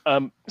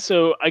ahead.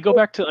 So I go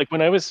back to like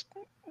when I was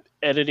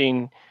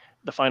editing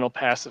the final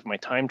pass of my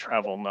time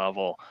travel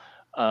novel.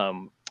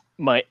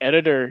 My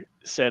editor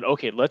said,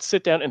 "Okay, let's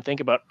sit down and think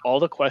about all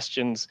the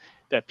questions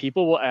that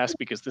people will ask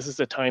because this is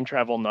a time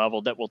travel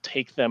novel that will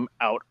take them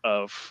out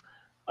of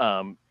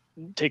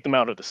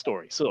the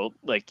story." So,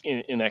 like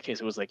in that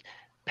case, it was like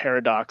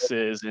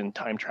paradoxes and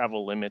time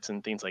travel limits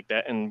and things like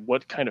that, and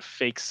what kind of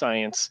fake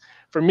science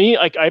for me,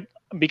 like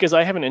because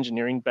I have an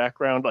engineering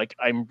background, like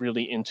I'm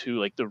really into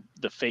like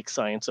the fake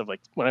science of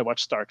like when I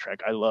watch Star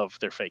Trek, I love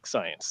their fake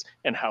science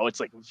and how it's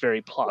like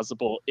very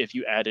plausible if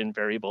you add in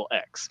variable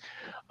X.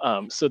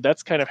 So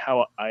that's kind of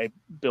how I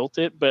built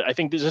it. But I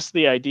think there's just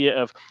the idea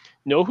of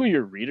know who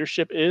your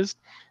readership is,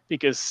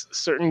 because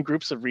certain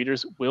groups of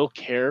readers will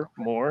care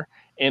more.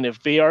 And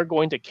if they are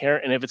going to care,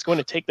 and if it's going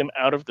to take them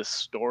out of the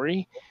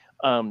story,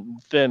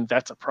 then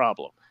that's a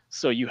problem.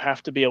 So you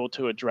have to be able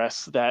to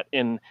address that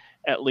in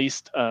at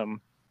least,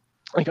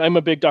 like I'm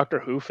a big Doctor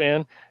Who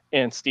fan,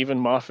 and Stephen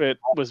Moffat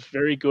was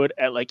very good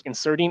at like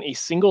inserting a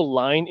single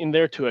line in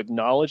there to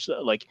acknowledge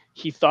that like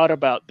he thought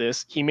about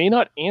this. He may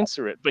not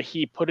answer it, but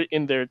he put it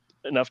in there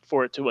enough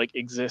for it to like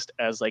exist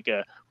as like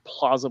a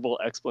plausible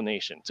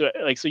explanation. So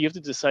like, so you have to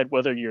decide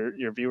whether your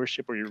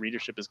viewership or your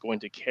readership is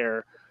going to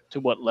care to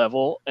what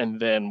level, and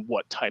then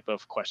what type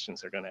of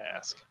questions they're going to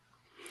ask.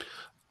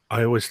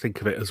 I always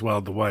think of it as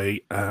well the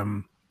way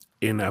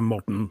in a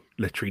modern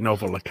literary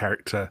novel, a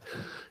character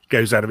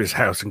goes out of his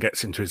house and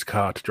gets into his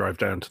car to drive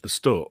down to the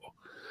store.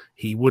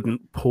 He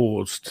wouldn't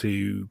pause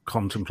to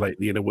contemplate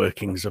the inner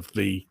workings of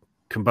the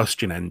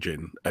combustion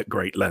engine at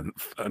great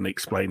length and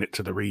explain it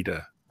to the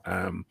reader.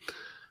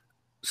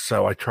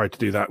 So I try to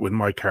do that with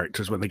my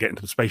characters. When they get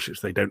into the spaceships,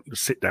 they don't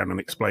sit down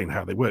and explain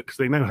how they work because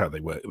they know how they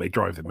work. They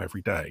drive them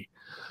every day.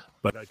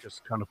 But I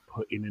just kind of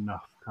put in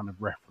enough kind of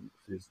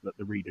references that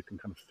the reader can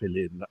kind of fill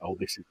in that, oh,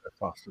 this is a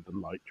faster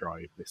than light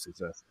drive. This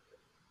is a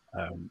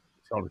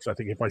so I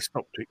think if I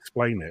stop to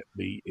explain it,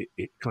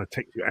 it kind of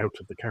takes you out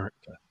of the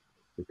character,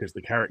 because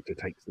the character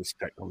takes this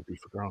technology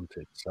for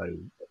granted. So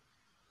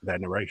their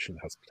narration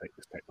has to take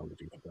this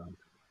technology for granted.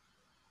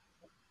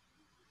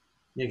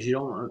 Yeah, because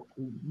you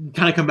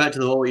kind of come back to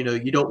the whole,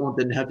 you don't want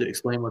them to have to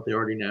explain what they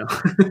already know.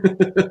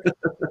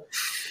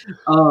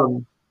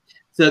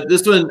 So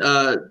this one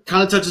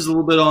kind of touches a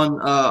little bit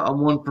on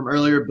one from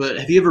earlier, but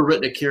have you ever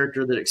written a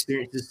character that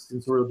experienced this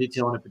sensorial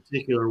detail in a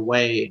particular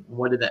way? And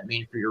what did that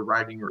mean for your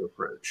writing or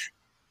approach?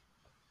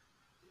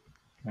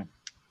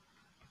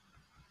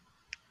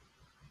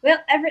 Well,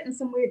 I've written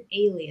some weird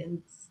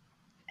aliens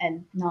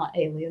and not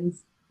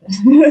aliens.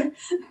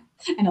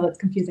 I know that's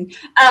confusing.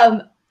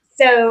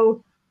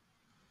 So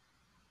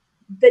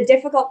the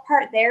difficult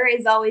part there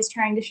is always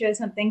trying to show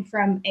something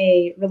from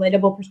a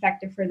relatable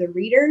perspective for the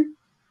reader,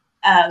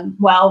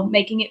 while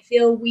making it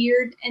feel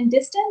weird and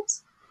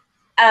distant.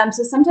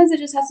 So sometimes it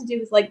just has to do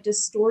with like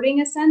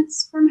distorting a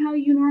sense from how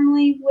you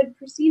normally would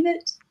perceive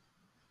it.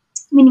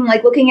 Meaning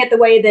like looking at the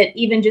way that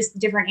even just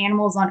different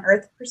animals on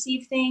Earth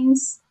perceive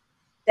things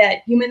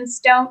that humans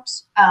don't,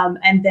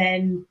 and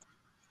then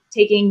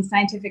taking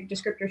scientific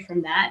descriptors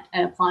from that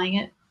and applying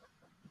it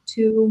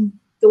to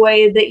the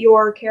way that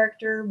your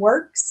character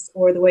works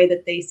or the way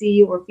that they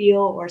see or feel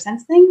or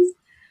sense things.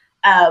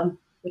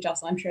 Which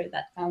also I'm sure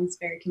that sounds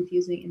very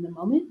confusing in the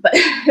moment, but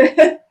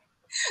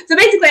so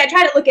basically I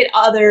try to look at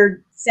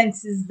other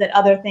senses that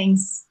other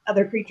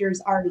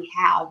creatures already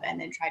have,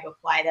 and then try to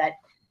apply that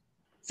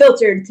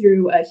filtered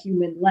through a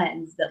human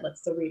lens that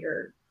lets the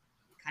reader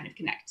kind of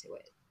connect to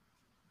it.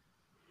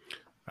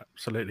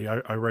 Absolutely.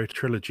 I wrote a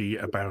trilogy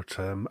about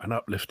an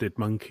uplifted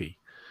monkey.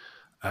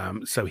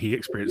 So he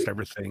experienced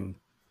everything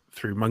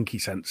through monkey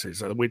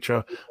senses, which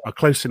are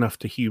close enough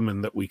to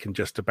human that we can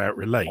just about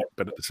relate.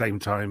 But at the same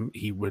time,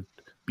 he would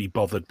be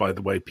bothered by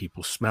the way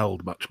people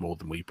smelled much more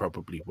than we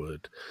probably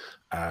would.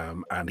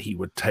 And he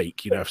would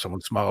take, if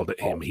someone smiled at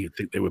him, he would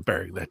think they were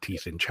burying their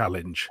teeth in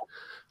challenge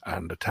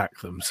and attack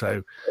them.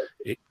 So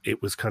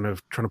it was kind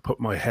of trying to put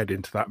my head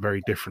into that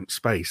very different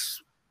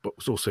space, but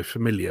was also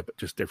familiar, but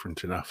just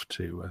different enough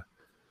to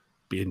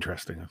be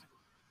interesting, I think.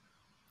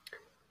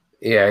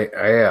 Yeah,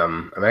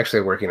 I'm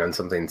actually working on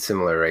something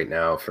similar right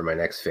now for my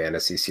next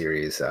fantasy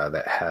series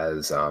that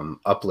has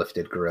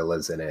uplifted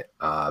gorillas in it,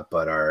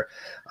 but are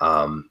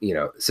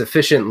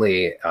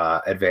sufficiently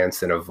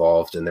advanced and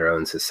evolved in their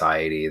own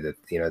society that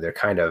they're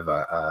kind of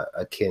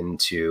akin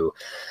to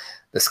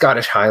the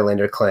Scottish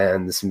Highlander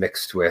clans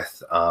mixed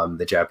with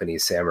the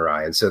Japanese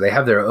samurai, and so they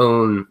have their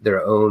own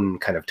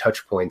kind of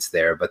touch points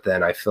there. But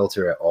then I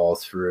filter it all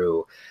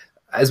through,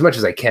 as much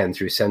as I can,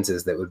 through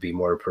senses that would be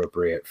more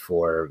appropriate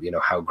for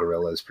how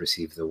gorillas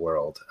perceive the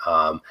world.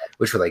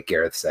 Which, like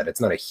Gareth said,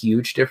 it's not a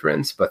huge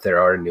difference, but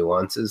there are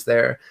nuances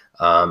there.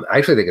 I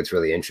actually think it's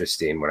really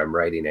interesting when I'm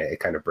writing it.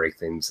 It kind of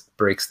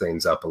breaks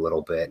things up a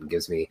little bit and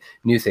gives me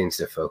new things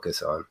to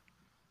focus on.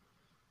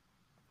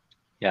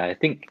 Yeah, I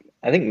think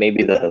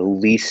maybe the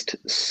least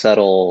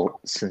subtle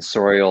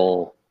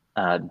sensorial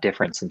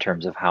difference in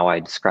terms of how I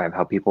describe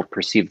how people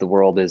perceive the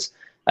world is,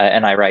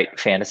 and I write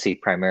fantasy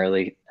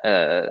primarily.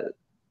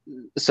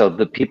 So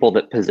the people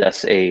that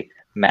possess a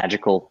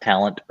magical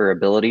talent or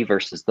ability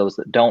versus those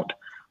that don't,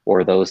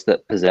 or those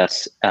that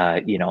possess,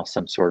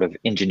 some sort of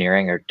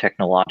engineering or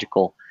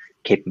technological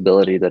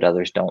capability that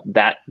others don't.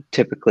 That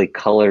typically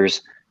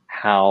colors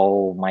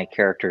how my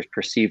characters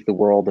perceive the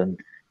world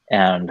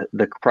and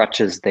the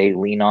crutches they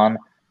lean on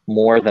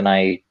more than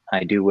I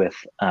do with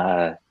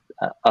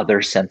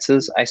other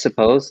senses, I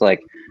suppose.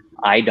 Like,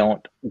 I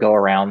don't go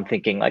around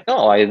thinking like,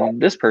 oh,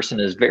 this person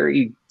is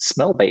very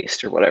smell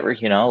based or whatever,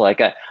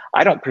 like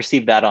I don't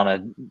perceive that on a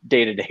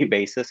day-to-day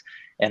basis.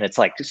 And it's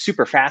like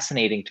super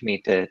fascinating to me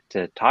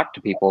to talk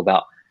to people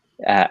about,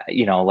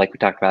 like we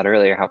talked about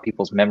earlier, how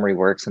people's memory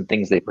works and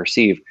things they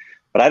perceive.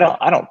 But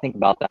I don't think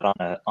about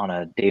that on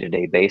a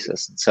day-to-day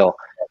basis. And so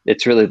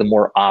it's really the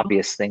more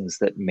obvious things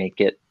that make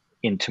it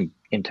into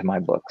my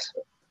books.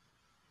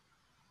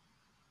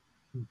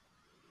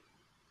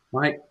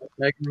 Mike,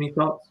 any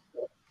thoughts?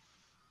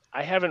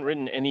 I haven't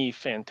written any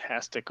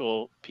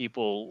fantastical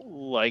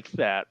people like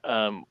that,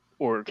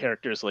 or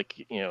characters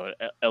like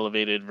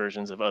elevated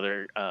versions of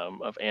other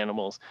of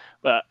animals.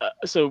 But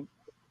so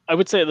I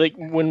would say, like,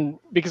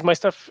 because my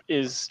stuff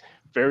is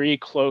very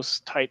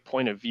close, tight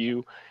point of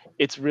view,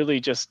 it's really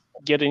just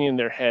getting in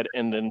their head,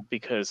 and then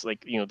because the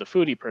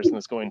foodie person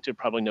is going to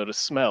probably notice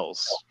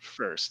smells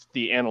first.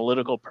 The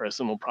analytical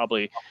person will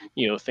probably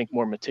think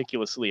more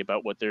meticulously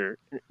about what they're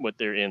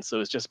in. So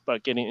it's just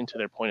about getting into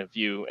their point of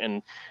view,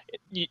 and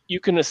you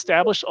can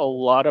establish a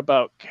lot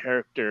about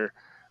character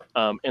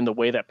and the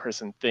way that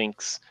person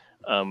thinks,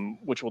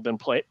 which will then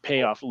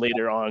pay off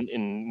later on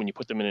when you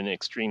put them in an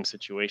extreme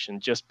situation,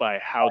 just by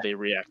how they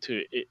react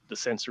to the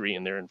sensory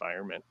in their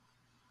environment.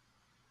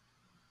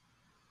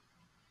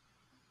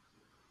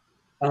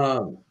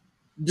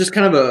 Just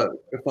kind of a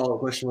follow-up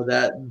question with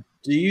that.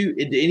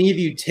 Did any of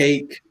you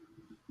take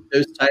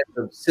those types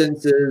of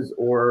senses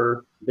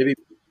or maybe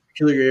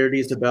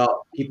peculiarities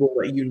about people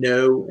that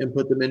and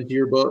put them into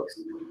your books?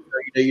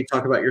 So, you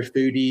talk about your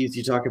foodies,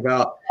 you talk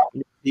about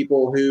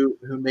people who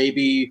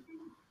maybe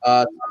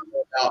talk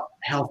about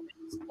how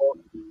things look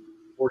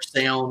or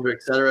sound, or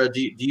etc.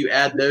 Do you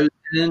add those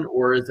in,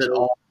 or is it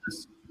all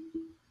just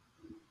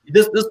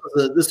this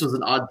was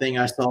an odd thing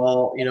I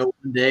saw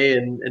one day,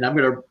 and I'm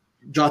gonna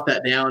jot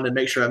that down and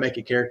make sure I make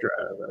a character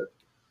out of it.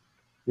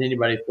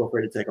 Anybody feel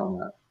free to take on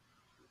that.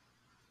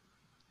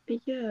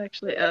 Yeah,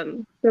 actually,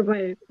 for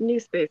my new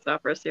space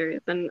opera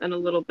series and a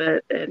little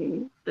bit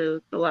in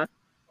the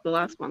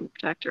last one,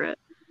 Protectorate,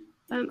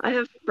 I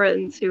have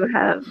friends who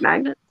have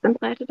magnets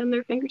implanted in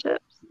their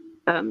fingertips.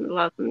 It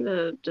allows them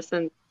to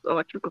sense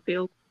electrical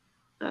fields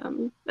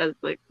as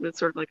it's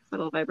sort of like a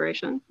subtle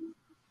vibration.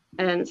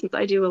 And since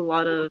I do a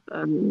lot of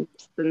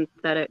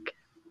synthetic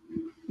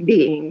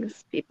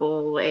beings,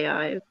 people,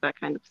 AI, that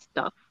kind of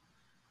stuff,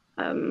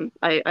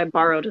 I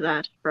borrowed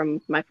that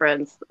from my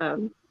friends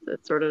to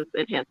sort of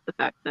enhance the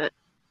fact that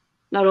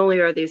not only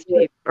are these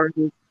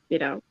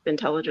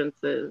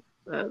intelligences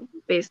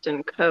based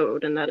in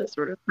code, and that is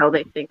sort of how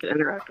they think and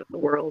interact with the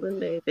world,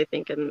 and they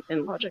think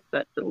in logic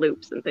sets and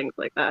loops and things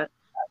like that,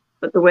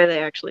 but the way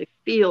they actually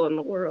feel in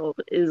the world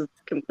is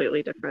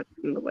completely different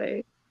from the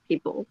way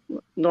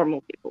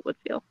normal people would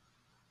feel.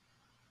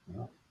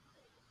 Wow.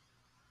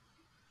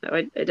 So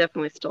I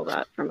definitely stole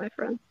that from my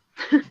friends.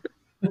 I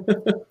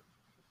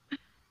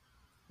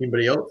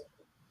Anybody else?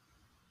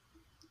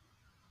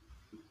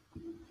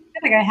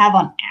 think I have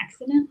on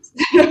accident.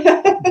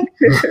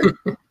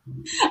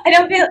 I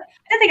don't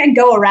think I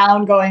go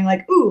around going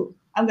like, ooh,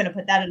 I'm going to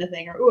put that in a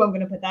thing, or ooh, I'm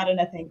going to put that in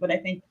a thing. But I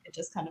think it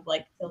just kind of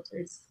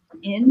filters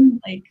in.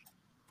 Like,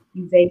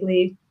 you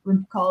vaguely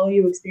recall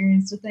you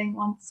experienced a thing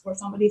once where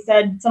somebody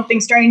said something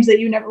strange that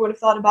you never would have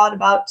thought about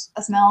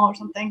a smell or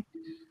something.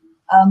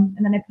 And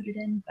then I put it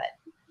in. But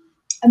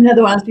I'm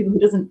another one of those people who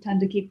doesn't tend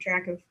to keep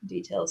track of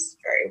details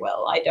very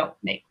well. I don't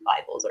make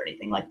Bibles or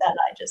anything like that.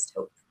 I just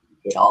hope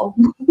it all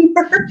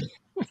works.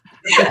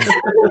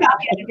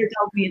 The editor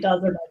tells me it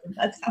does or doesn't.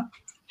 That's how.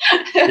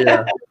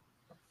 Yeah,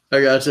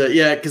 I gotcha.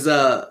 Yeah, because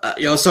I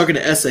was talking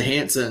to Essa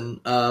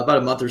Hansen about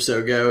a month or so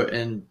ago,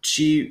 and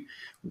she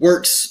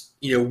works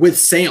with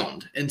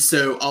sound, and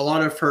so a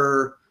lot of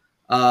her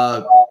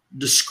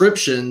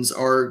descriptions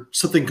are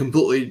something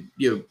completely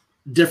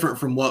different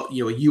from what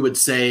you would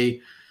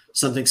say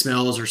something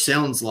smells or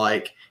sounds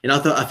like. And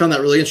I found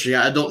that really interesting.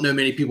 I don't know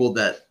many people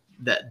that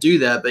do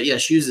that, but yeah,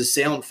 she uses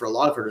sound for a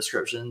lot of her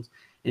descriptions.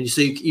 And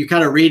so you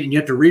kind of read and you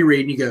have to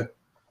reread and you go,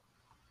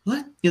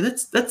 what? Yeah,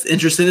 that's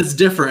interesting. It's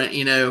different,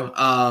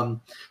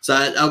 So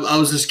I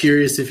was just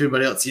curious if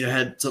anybody else,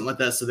 had something like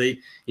that. So they,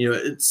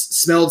 it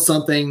smelled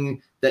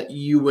something that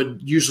you would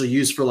usually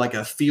use for like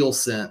a feel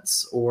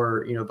sense,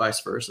 or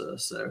vice versa.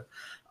 So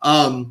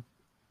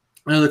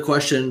another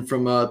question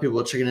from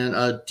people checking in: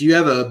 do you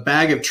have a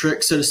bag of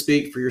tricks, so to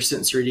speak, for your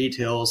sensory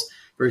details?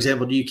 For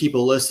example, do you keep a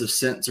list of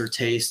scents or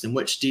taste, and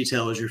which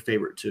detail is your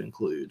favorite to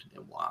include,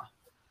 and why?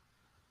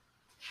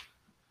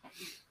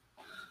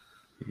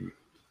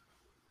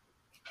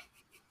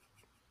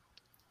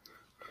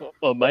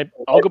 Well,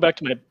 I'll go back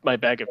to my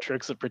bag of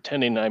tricks of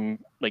pretending I'm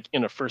like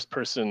in a first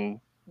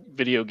person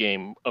video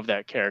game of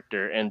that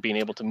character and being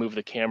able to move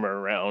the camera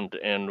around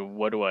and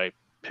what do I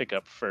pick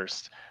up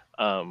first.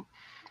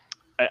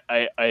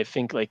 I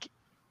think like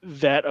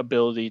that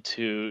ability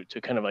to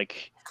kind of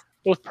like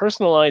both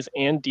personalize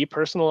and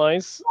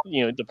depersonalize,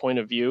 the point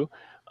of view.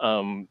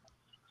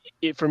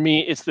 For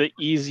me, it's the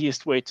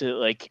easiest way to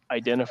like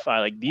identify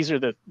like this is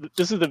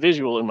the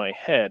visual in my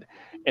head,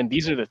 and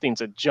these are the things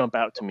that jump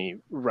out to me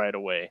right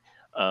away.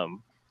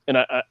 And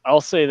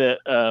I'll say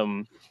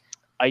that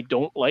I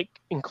don't like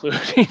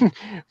including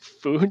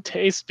food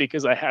taste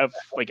because I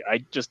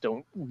just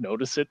don't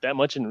notice it that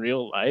much in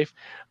real life.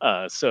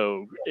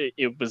 So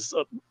it was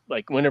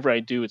like whenever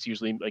I do, it's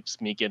usually like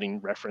just me getting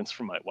reference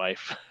from my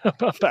wife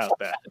about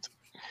that.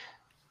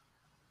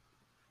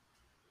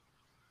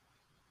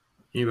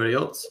 Anybody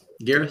else?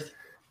 Gareth?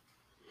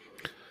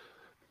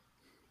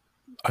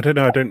 I don't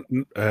know. I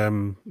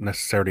don't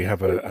necessarily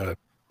have a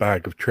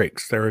bag of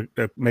tricks. There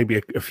are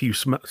maybe a few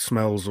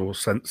smells or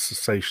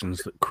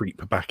sensations that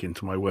creep back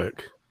into my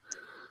work.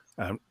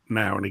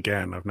 Now and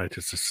again, I've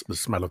noticed the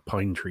smell of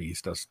pine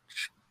trees does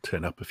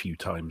turn up a few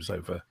times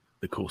over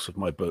the course of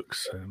my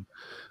books.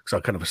 So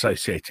I kind of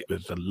associate it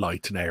with a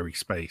light and airy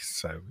space.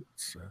 So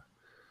it's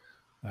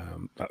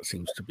that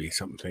seems to be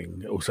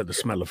something. Also, the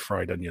smell of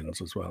fried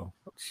onions as well.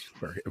 That's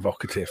very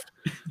evocative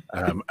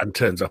and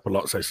turns up a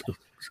lot. So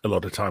a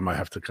lot of time I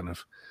have to kind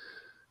of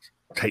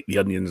take the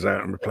onions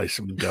out and replace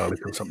them with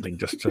garlic or something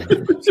just to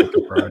take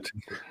a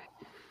priority.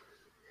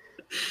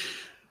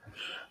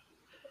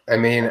 I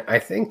mean, I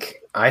think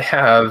I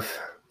have.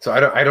 So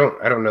I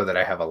don't know that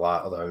I have a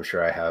lot, although I'm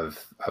sure I have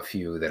a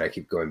few that I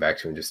keep going back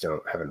to and just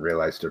haven't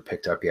realized or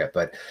picked up yet.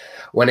 But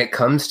when it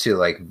comes to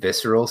like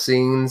visceral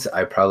scenes,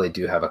 I probably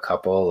do have a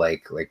couple,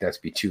 like not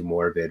to be too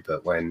morbid,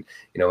 but when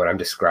I'm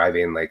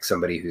describing like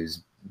somebody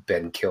who's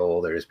been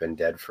killed or has been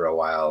dead for a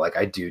while, like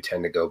I do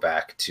tend to go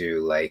back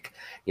to like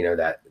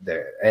that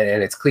there,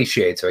 and it's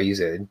cliched, so I use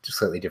it in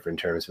slightly different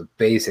terms, but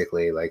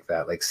basically like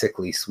that like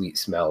sickly sweet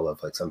smell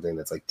of like something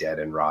that's like dead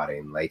and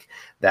rotting, like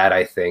that.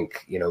 I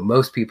think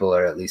most people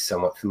are at least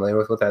somewhat familiar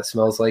with what that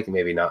smells like,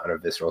 maybe not in a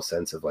visceral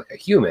sense of like a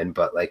human,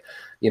 but like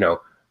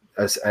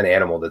an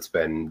animal that's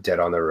been dead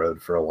on the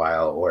road for a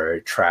while,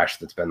 or trash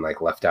that's been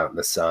like left out in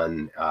the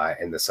sun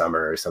in the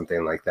summer or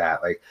something like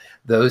that. Like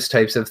those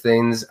types of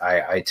things,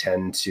 I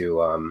tend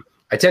to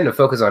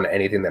focus on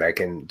anything that I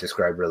can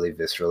describe really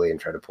viscerally and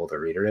try to pull the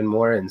reader in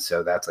more. And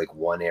so that's like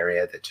one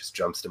area that just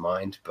jumps to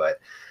mind, but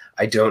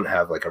I don't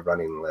have like a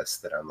running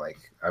list that I'm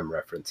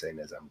referencing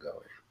as I'm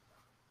going.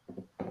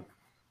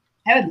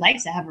 I would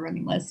like to have a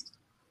running list.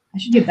 I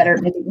should get better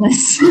at making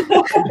lists. I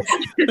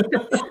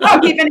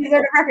don't keep any sort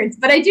of records,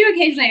 but I do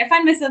occasionally. I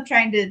find myself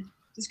trying to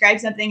describe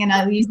something, and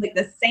I'll use like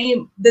the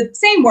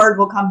same word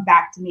will come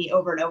back to me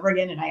over and over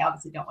again, and I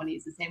obviously don't want to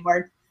use the same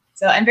word.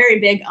 So I'm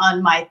very big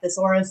on my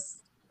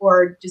thesaurus,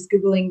 or just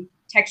Googling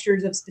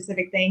textures of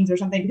specific things or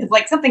something, because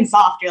like something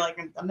soft, you're like,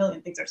 a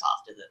million things are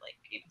soft. Is it like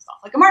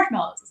soft like a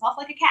marshmallow? Is it soft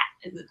like a cat?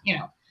 Is it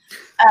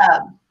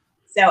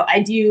So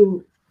I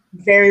do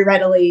very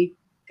readily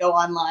go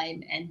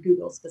online and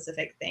Google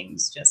specific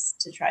things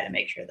just to try to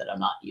make sure that I'm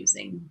not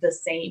using the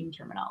same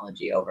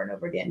terminology over and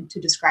over again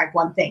to describe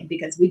one thing,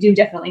 because we do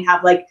definitely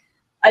have like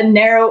a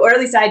narrow, or at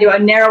least I do, a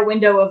narrow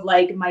window of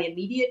like my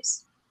immediate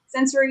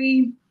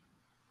sensory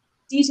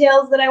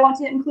details that I want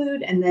to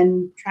include, and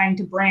then trying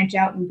to branch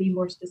out and be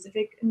more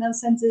specific in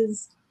those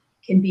senses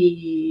can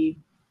be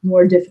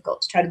more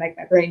difficult to try to make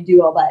my brain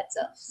do all that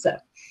stuff. So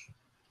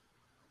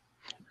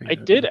I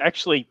did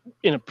actually,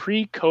 in a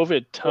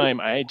pre-COVID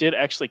time, I did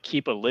actually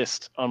keep a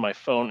list on my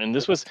phone. And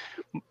this was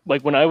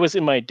like when I was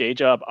in my day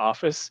job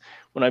office,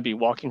 when I'd be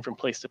walking from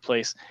place to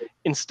place,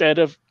 instead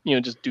of,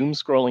 just doom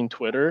scrolling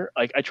Twitter,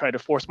 like I try to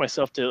force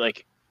myself to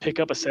like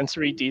pick up a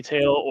sensory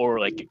detail, or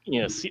like,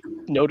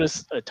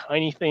 notice a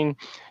tiny thing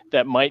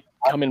that might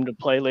come into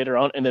play later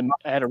on. And then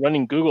I had a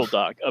running Google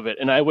Doc of it,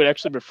 and I would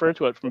actually refer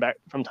to it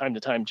from time to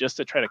time just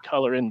to try to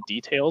color in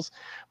details.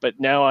 But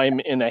now I'm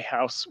in a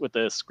house with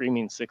a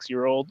screaming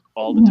 6-year-old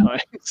all the time,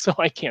 so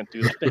I can't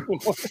do that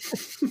anymore.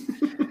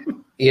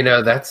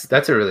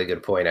 That's a really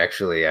good point.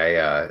 Actually,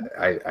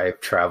 I've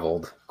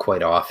traveled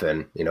quite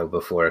often,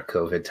 before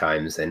COVID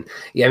times, and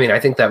yeah, I mean, I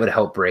think that would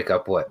help break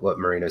up what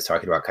Marina's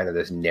talking about, kind of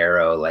this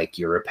narrow, like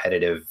your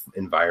repetitive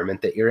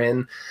environment that you're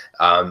in,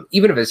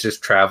 even if it's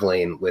just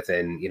traveling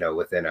within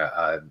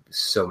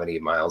so many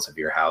miles of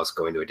your house,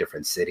 going to a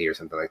different city or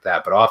something like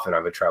that. But often I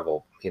would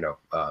travel,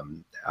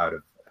 out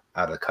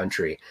of the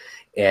country,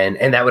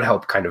 and that would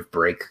help kind of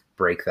break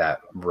that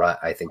rut,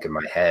 I think, in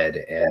my head,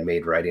 and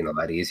made writing a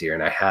lot easier.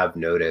 And I have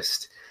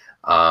noticed,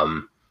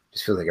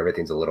 just feels like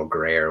everything's a little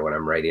grayer when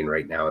I'm writing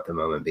right now at the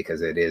moment,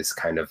 because it is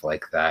kind of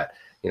like that.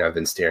 I've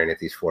been staring at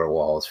these 4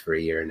 walls for a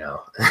year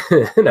now,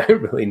 and I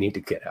really need to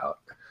get out.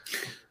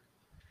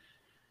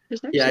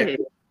 There's actually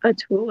a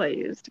tool I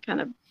use to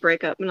kind of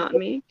break up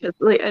monotony, because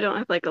like I don't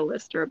have like a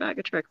list or a bag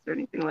of tricks or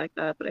anything like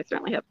that, but I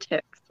certainly have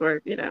tics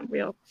where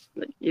we all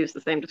use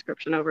the same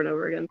description over and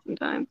over again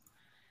sometimes.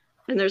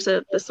 And there's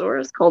a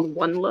thesaurus called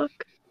One Look,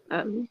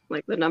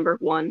 like the number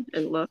 1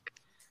 and look,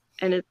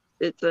 and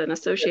it's an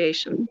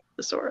association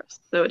thesaurus.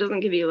 So it doesn't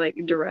give you like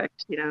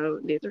direct,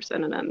 these are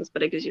synonyms,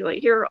 but it gives you like,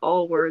 here are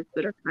all words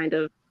that are kind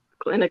of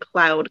in a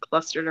cloud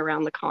clustered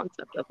around the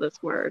concept of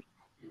this word.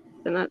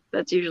 And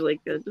that's usually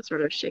good to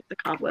sort of shake the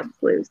cobwebs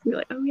loose and be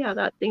like, oh yeah,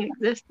 that thing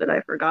exists that I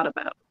forgot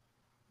about.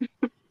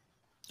 All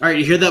right,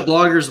 you hear that,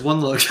 bloggers?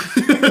 One look.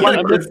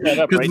 I'm looking that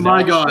up right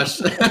my now. gosh.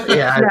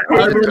 Yeah, I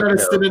run out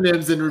of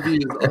synonyms and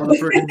reviews all the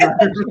freaking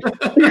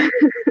time.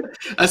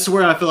 I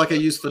swear I feel like I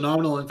use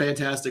phenomenal and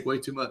fantastic way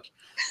too much.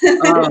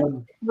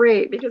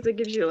 Right, because it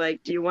gives you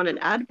like, do you want an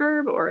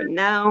adverb or a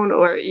noun,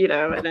 or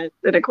and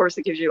of course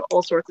it gives you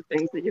all sorts of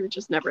things that you would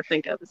just never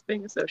think of as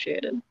being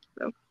associated.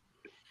 So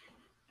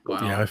Wow.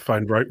 Yeah, I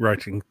find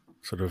writing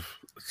sort of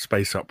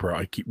space opera,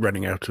 I keep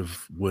running out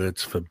of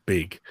words for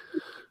big,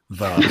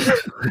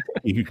 vast,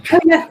 huge. Oh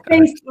yeah,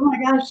 thanks. Oh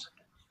my gosh.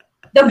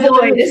 The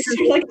void.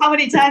 Like, how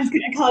many times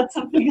can I call it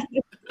something?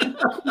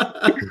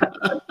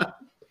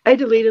 I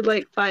deleted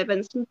like 5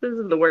 instances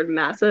of the word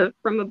massive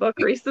from a book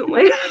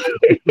recently.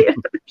 Yeah,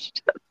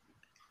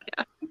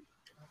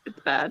 it's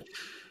bad.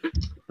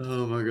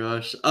 Oh my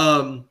gosh.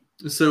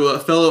 So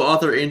fellow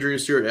author Andrew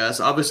Stewart asks,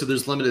 obviously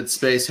there's limited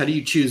space. How do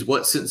you choose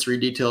what sensory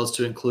details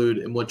to include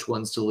and which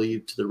ones to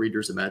leave to the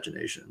reader's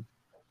imagination?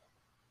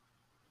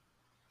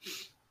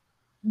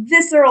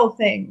 Visceral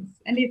things.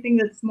 Anything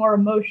that's more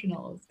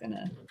emotional is going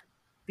to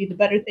be the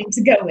better thing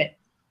to go with.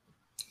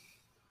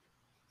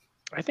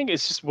 I think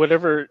it's just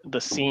whatever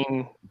the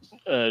scene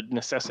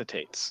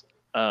necessitates.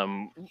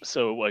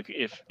 So like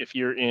if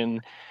you're in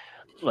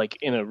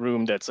a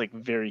room that's like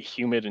very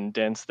humid and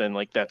dense, then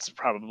like that's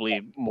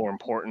probably more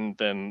important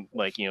than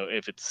like,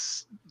 if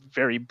it's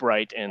very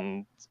bright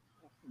and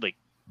like,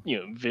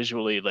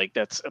 visually, like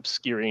that's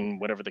obscuring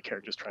whatever the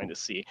character's trying to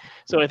see.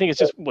 So I think it's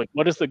just like,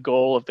 what is the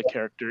goal of the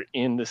character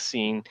in the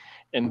scene?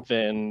 And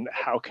then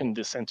how can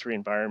the sensory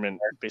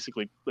environment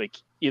basically like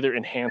either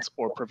enhance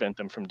or prevent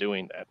them from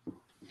doing that?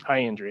 Hi,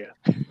 Andrea.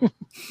 Hi,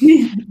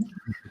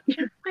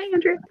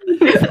 Andrea.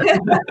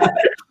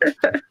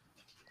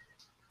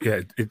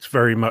 Yeah, it's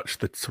very much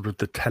the sort of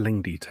the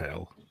telling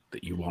detail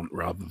that you want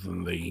rather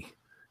than the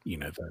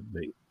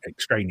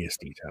extraneous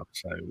detail.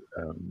 So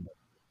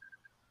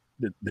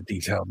the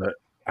detail that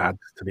adds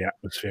to the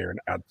atmosphere and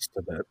adds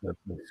to the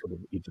sort of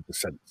either the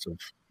sense of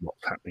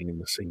what's happening in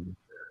the scene.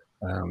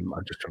 I'm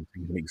just trying to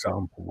think of an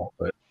example,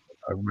 but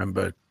I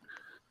remember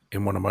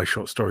in one of my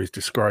short stories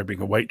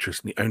describing a waitress,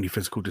 and the only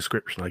physical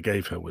description I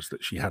gave her was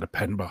that she had a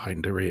pen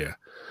behind her ear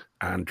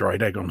and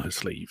dried egg on her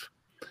sleeve.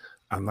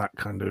 And that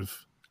kind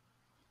of,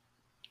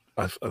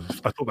 I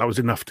thought that was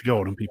enough to go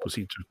on, and people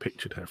seem to have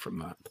pictured her from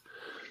that.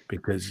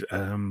 Because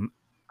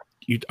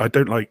I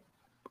don't like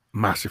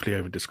massively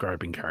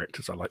over-describing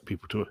characters. I like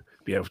people to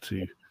be able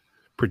to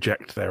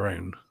project their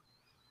own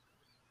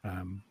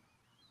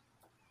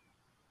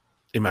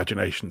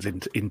imaginations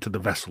into the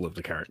vessel of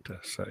the character.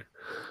 So,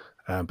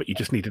 but you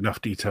just need enough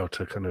detail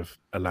to kind of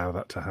allow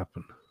that to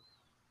happen.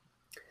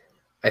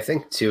 I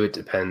think too, it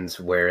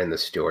depends where in the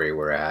story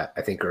we're at.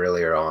 I think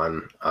earlier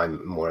on,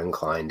 I'm more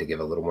inclined to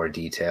give a little more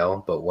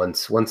detail, but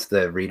once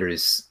the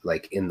reader's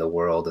like in the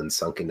world and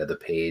sunk into the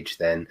page,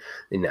 then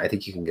I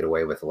think you can get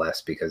away with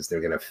less because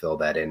they're going to fill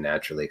that in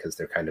naturally because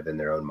they're kind of in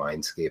their own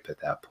mindscape at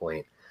that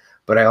point.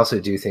 But I also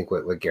do think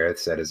what Gareth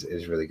said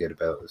is really good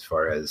about as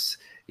far as,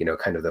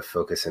 kind of the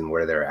focus and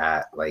where they're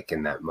at, like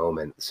in that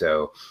moment.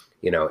 So,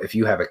 if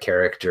you have a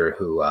character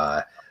who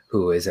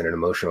is in an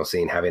emotional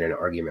scene having an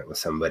argument with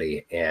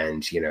somebody,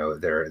 and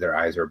their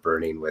eyes are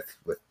burning with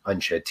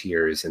unshed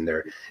tears, and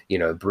they're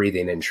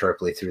breathing in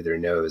sharply through their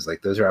nose,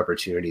 like those are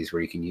opportunities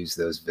where you can use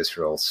those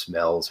visceral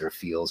smells or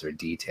feels or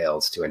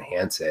details to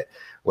enhance it,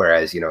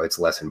 whereas it's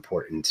less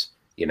important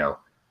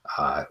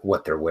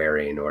what they're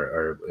wearing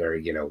or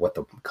what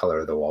the color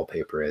of the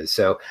wallpaper is.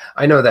 So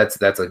I know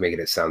that's like making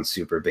it sound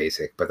super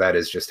basic, but that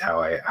is just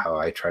how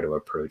I try to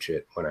approach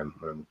it when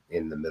I'm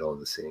in the middle of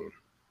the scene.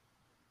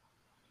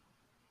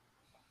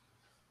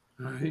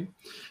 All right.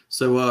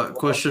 So,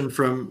 question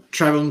from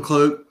Traveling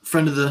Cloak,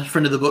 friend of the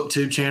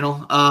BookTube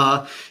channel.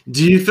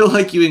 Do you feel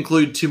like you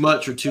include too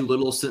much or too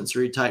little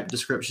sensory type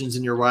descriptions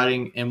in your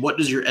writing? And what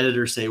does your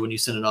editor say when you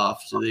send it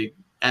off? Do they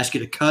ask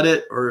you to cut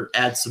it or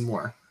add some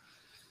more?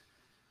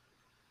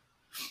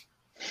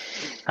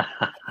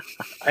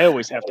 I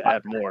always have to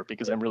add more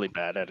because I'm really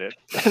bad at it.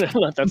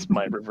 That's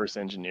my reverse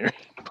engineering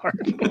part.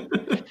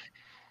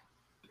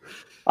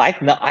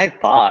 I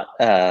thought,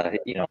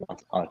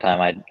 once upon a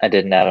time I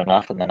didn't add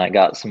enough, and then I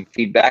got some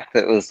feedback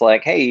that was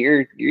like, "Hey,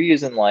 you're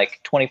using like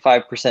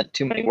 25%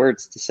 too many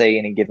words to say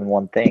any given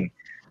one thing."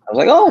 I was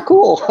like, "Oh,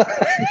 cool."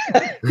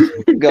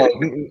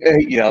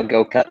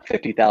 Go cut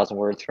 50,000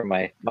 words from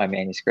my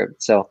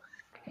manuscript. So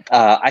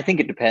I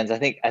think it depends. I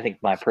think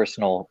my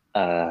personal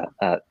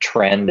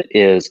trend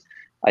is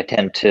I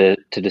tend to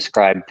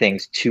describe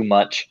things too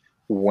much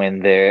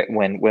when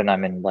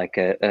I'm in like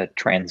a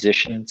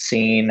transition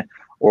scene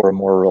or a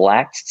more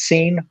relaxed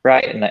scene,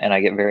 right? And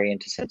I get very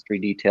into sensory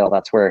detail.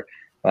 That's where,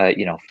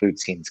 food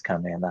scenes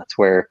come in. That's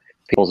where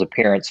people's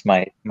appearance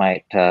might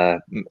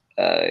get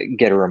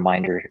a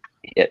reminder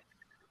hit.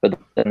 But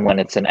then when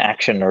it's an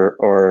action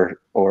or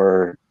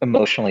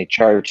emotionally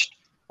charged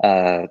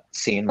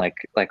scene, like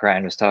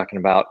Ryan was talking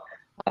about,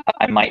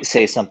 I might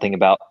say something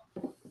about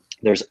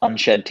there's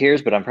unshed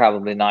tears, but I'm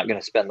probably not going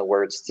to spend the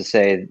words to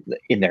say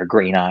in their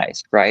green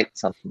eyes, right?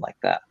 Something like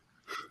that.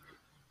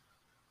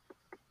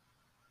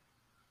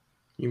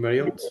 Anybody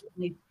else?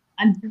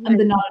 I'm the not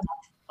enough.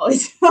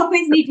 Always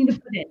needing to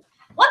put in.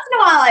 Once in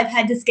a while, I've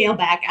had to scale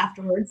back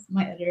afterwards.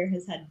 My editor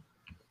has had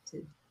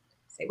to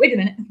say, "Wait a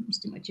minute, there's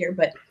too much here,"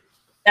 but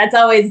that's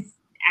always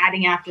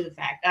adding after the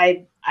fact.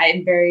 I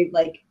am very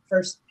like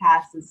first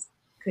passes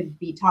could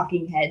be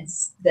talking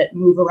heads that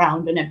move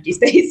around an empty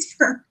space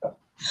for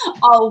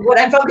all what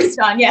I'm focused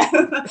on. Yeah,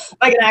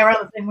 Mike and I are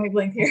on the same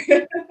wavelength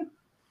here.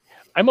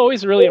 I'm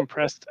always really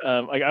impressed.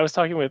 Like I was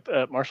talking with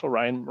Marshall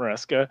Ryan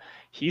Maresca.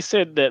 He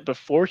said that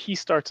before he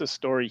starts a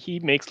story, he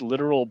makes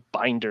literal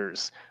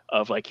binders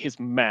of like his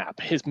map,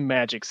 his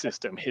magic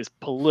system, his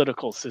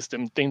political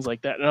system, things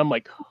like that. And I'm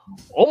like,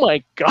 oh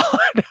my God,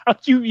 how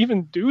do you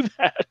even do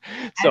that?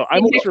 So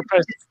I'm always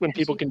impressed when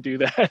people can do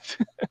that.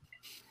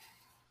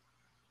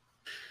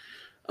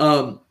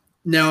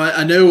 Now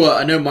I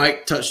know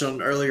Mike touched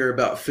on earlier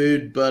about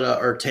food, but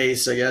or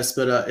taste, I guess.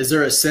 But is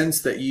there a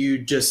sense that you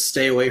just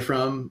stay away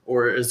from,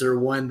 or is there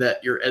one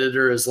that your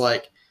editor is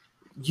like,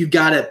 you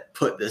got to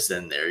put this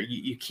in there?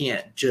 You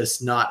can't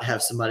just not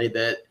have somebody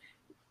that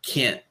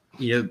can't,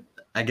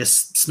 I guess,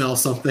 smell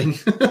something.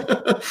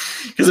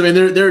 Because I mean,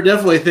 there are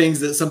definitely things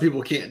that some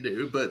people can't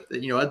do, but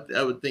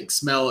I would think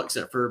smell,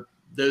 except for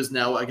those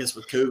now, I guess,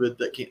 with COVID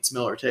that can't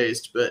smell or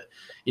taste. But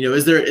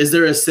is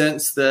there a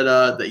sense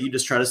that that you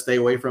just try to stay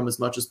away from as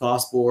much as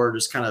possible, or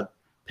just kind of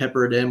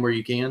pepper it in where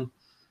you can?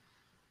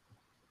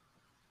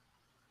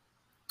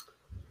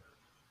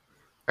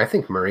 I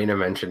think Marina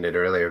mentioned it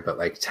earlier, but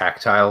like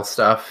tactile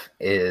stuff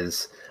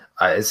is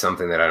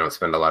something that I don't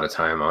spend a lot of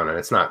time on, and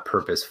it's not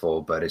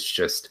purposeful, but it's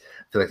just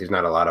I feel like there's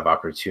not a lot of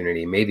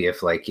opportunity. Maybe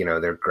if like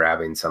they're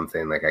grabbing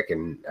something, like I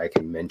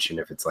can mention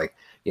if it's like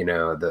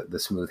the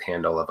smooth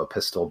handle of a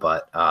pistol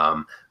butt,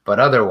 but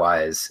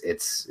otherwise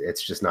it's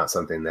just not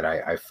something that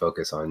I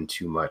focus on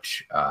too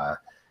much,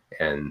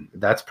 and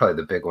that's probably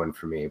the big one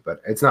for me.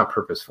 But it's not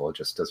purposeful; it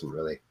just doesn't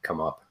really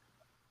come up.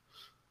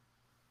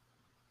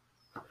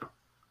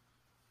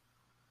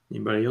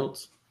 Anybody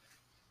else?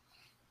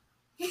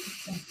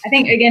 I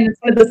think again,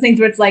 it's one of those things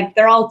where it's like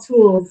they're all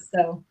tools,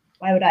 so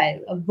why would I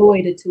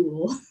avoid a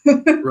tool?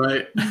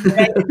 Right.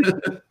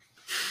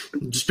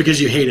 Just because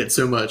you hate it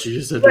so much, you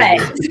just have to. Right.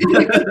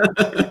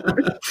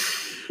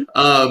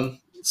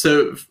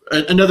 So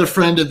another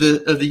friend of the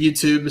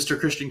YouTube, Mr.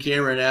 Christian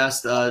Cameron,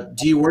 asked,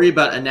 do you worry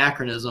about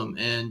anachronism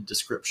in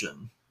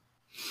description?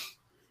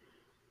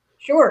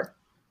 Sure.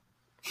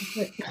 That's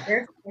what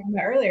Eric was talking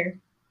about earlier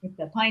with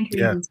the pine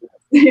trees and stuff.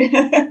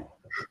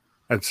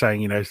 And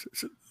saying,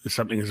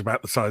 something is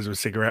about the size of a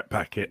cigarette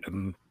packet,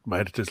 and my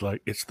editor's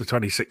like, it's the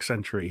 26th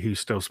century, who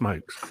still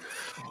smokes?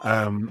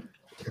 Or,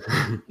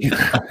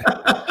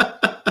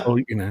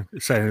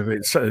 saying that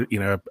it's,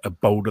 a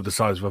boulder the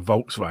size of a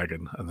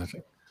Volkswagen, and that's,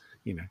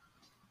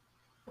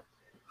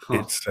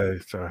 it's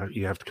so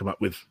you have to come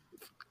up with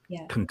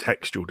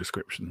contextual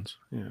descriptions.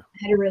 Yeah, I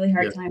had a really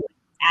hard time with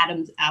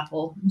Adam's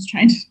apple. I was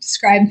trying to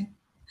describe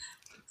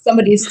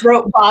somebody's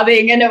throat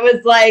bobbing, and it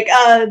was like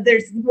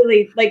there's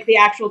really like the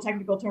actual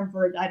technical term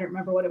for it, I don't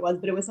remember what it was,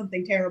 but it was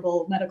something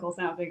terrible medical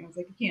sounding. I was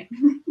like, you can't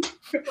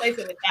replace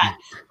it with that.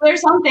 But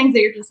there's some things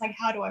that you're just like,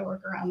 how do I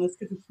work around this,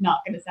 because it's not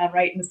going to sound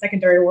right in the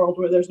secondary world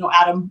where there's no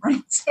atom,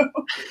 right? So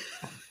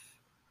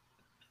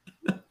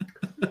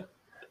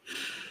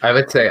I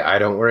would say I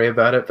don't worry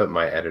about it, but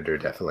my editor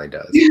definitely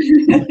does.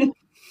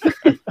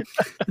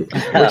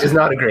 Which is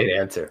not a great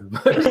answer.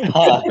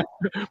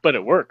 But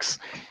it works.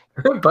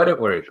 But it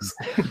works.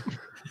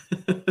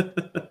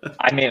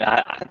 I mean,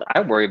 I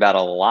worry about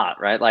a lot,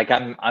 right? Like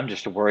I'm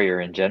just a worrier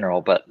in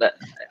general, but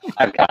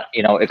I've got,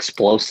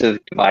 explosive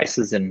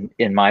devices in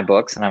my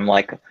books, and I'm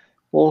like,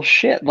 well,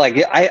 shit.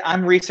 Like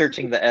I'm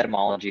researching the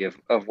etymology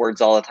of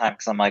words all the time,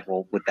 because I'm like,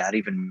 well, would that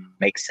even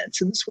make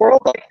sense in this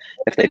world? Like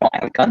if they don't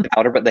have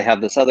gunpowder, but they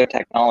have this other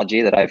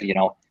technology that I've,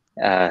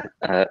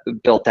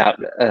 built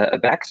out a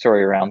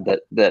backstory around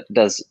that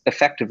does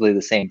effectively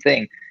the same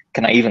thing.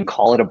 Can I even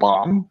call it a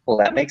bomb? Will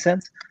that make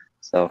sense?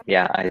 So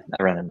yeah, I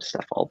run into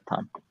stuff all the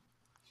time.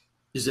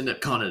 Just end up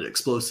calling it an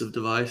explosive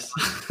device.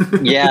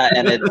 Yeah,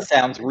 and it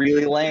sounds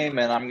really lame,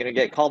 and I'm gonna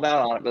get called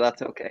out on it, but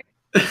that's okay.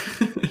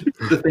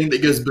 The thing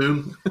that goes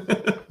boom.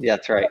 Yeah,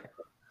 that's right.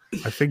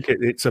 I think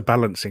it's a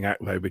balancing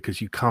act though, because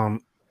you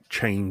can't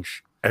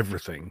change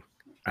everything,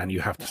 and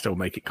you have to still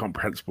make it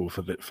comprehensible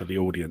for the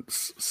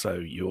audience. So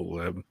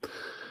you'll,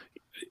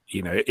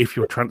 if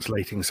you're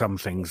translating some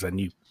things,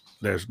 then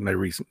there's no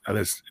reason.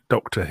 There's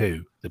Doctor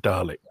Who, the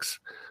Daleks.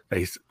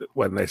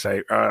 When they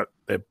say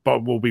the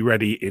bomb will be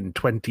ready in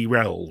 20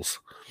 rels,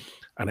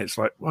 and it's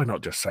like, why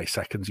not just say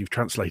seconds? You've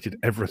translated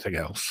everything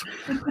else.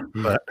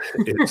 But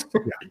it's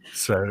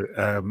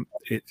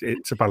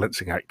it's a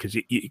balancing act, because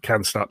you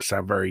can start to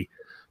sound very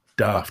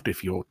daft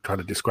if you're trying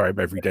to describe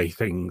everyday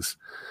things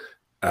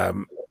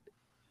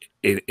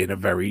in a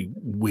very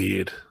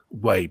weird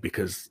way,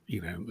 because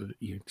you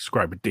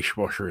describe a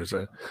dishwasher as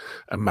a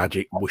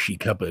magic whooshy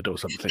cupboard or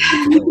something.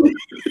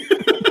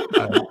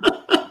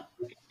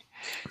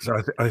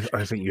 So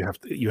I think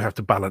you have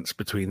to balance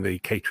between the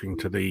catering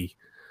to the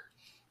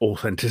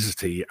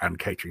authenticity and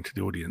catering to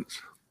the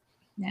audience.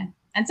 Yeah,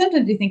 and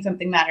sometimes you think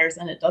something matters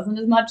and it doesn't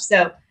as much.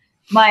 So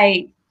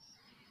my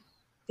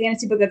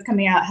fantasy book that's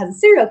coming out has a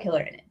serial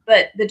killer in it,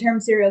 but the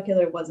term serial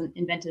killer wasn't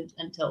invented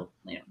until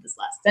this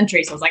last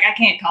century. So I was like, I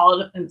can't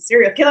call it a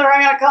serial killer.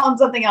 I gotta call him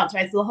something else,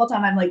 right? So the whole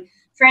time I'm like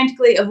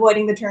frantically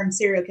avoiding the term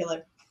serial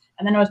killer.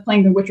 And then I was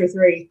playing The Witcher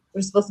 3,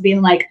 which is supposed to be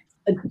in like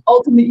an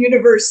Ultimate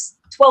Universe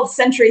 12th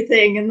century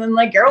thing, and then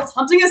like Geralt's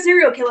hunting a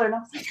serial killer, and I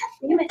was like, God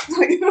damn it!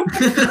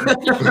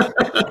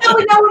 No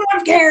one would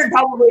have cared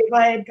probably if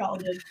I had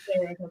called it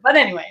serial killer. But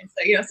anyway,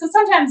 so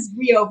sometimes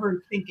we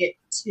overthink it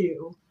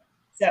too.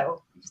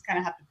 So you just kind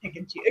of have to pick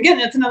and choose. Again,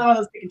 it's another one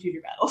of those pick and choose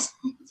your battles.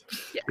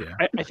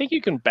 Yeah. I think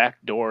you can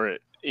backdoor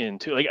it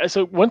into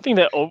so one thing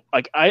that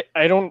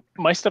I don't,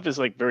 my stuff is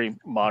like very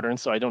modern,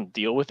 so I don't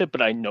deal with it,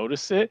 but I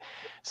notice it.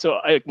 So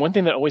one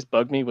thing that always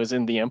bugged me was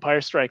in The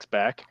Empire Strikes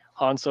Back,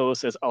 Han Solo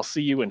says, "I'll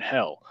see you in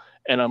hell,"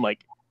 and I'm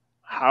like,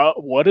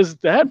 what does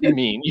that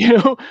mean?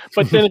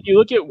 But then if you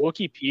look at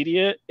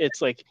Wikipedia,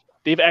 it's like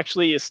they've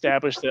actually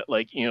established that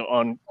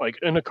on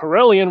in a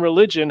Corellian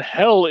religion,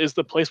 hell is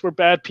the place where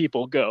bad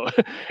people go.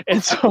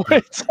 And so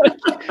it's like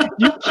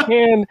you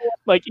can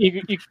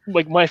you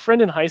my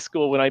friend in high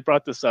school, when I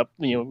brought this up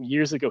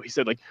years ago, he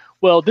said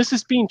well, this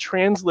is being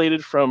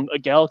translated from a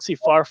galaxy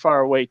far, far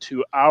away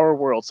to our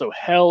world, so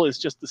hell is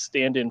just the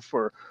stand-in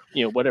for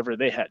whatever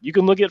they had. You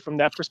can look at it from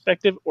that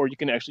perspective, or you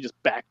can actually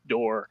just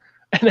backdoor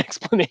an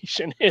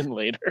explanation in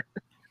later.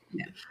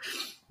 Yeah.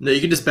 No,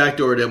 you can just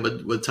backdoor it in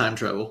with time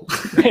travel.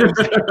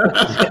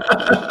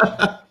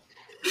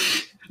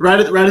 Right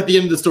at the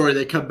end of the story,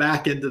 they come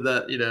back into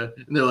that,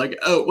 and they're like,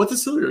 "Oh, what's a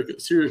serial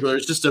killer?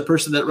 It's just a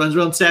person that runs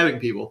around stabbing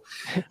people."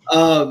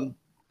 So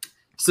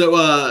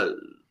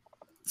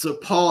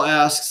Paul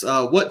asks,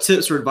 what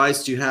tips or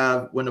advice do you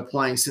have when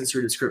applying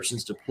sensory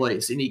descriptions to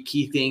place? Any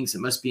key things that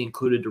must be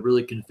included to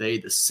really convey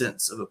the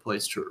sense of a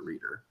place to a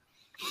reader?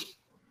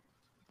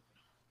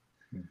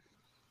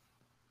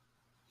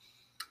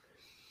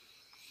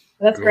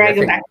 That's where I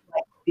go back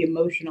to the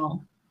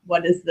emotional.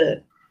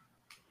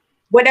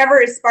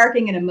 Whatever is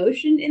sparking an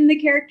emotion in the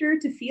character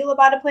to feel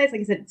about a place.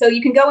 Like I said, so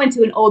you can go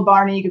into an old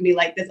barn and you can be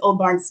like, this old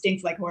barn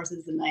stinks like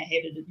horses and I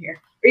hated it here.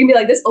 Or you can be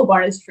like, this old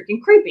barn is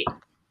freaking creepy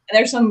and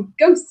there's some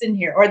ghosts in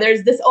here. Or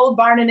there's this old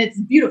barn and it's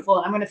beautiful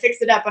and I'm going to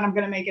fix it up and I'm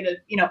going to make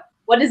it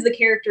what is the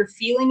character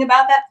feeling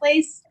about that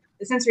place?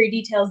 The sensory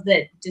details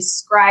that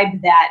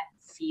describe that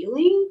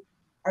feeling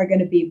are going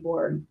to be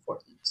more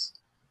important.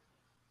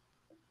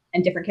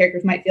 And different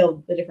characters might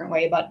feel a different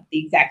way about the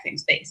exact same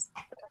space.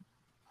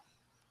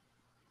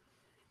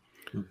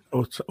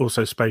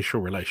 Also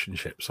spatial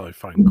relationships I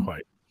find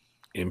quite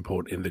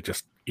important in the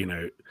just,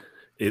 in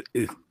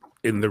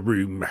the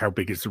room, how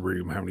big is the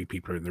room, how many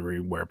people are in the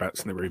room,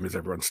 whereabouts in the room is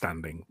everyone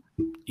standing,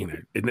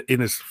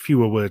 in as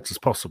fewer words as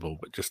possible,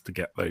 but just to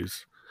get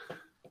those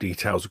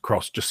details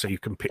across, just so you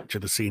can picture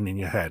the scene in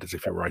your head as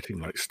if you're writing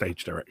like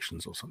stage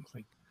directions or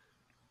something.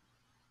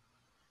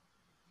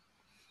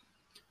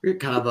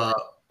 Kind of a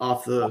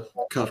off the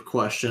cuff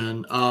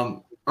question.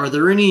 Are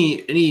there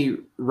any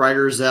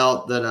writers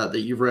out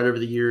that you've read over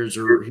the years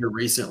or here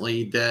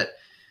recently that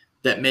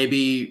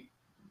maybe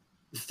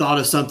thought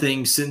of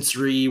something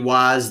sensory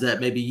wise that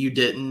maybe you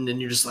didn't,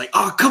 and you're just like,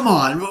 oh, come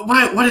on,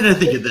 why didn't I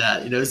think of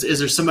that? Is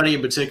there somebody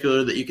in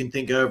particular that you can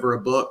think of, or a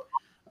book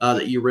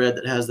that you read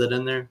that has that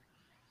in there?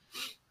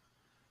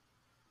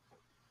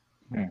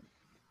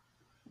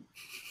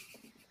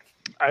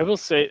 I will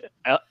say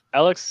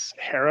Alex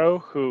Harrow,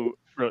 who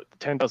wrote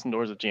 10,000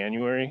 Doors of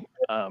January,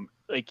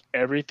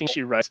 everything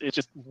she writes is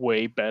just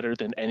way better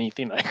than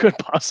anything I could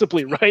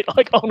possibly write,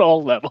 on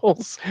all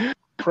levels.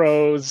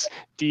 Prose,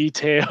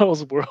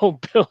 details,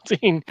 world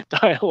building,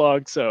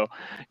 dialogue. So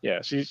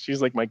yeah,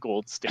 she's like my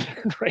gold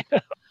standard right now.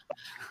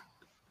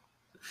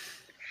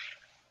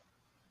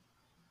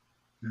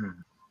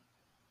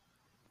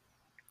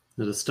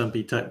 Is it a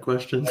stumpy type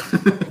question?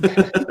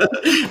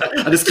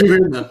 I just keep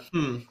hearing that.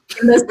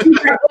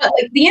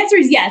 The answer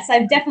is yes.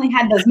 I've definitely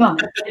had those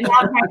moments. And now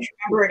I'm trying to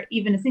remember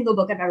even a single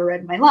book I've ever read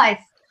in my life.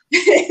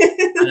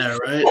 I know,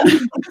 right?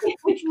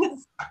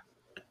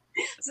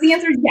 So the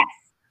answer is yes.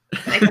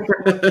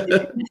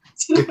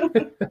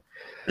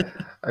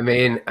 I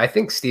mean, I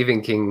think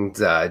Stephen King's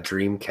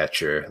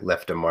Dreamcatcher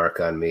left a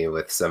mark on me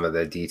with some of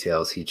the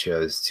details he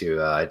chose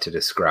to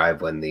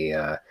describe when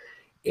the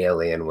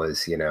alien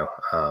was,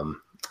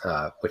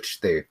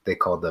 which they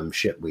called them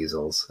shit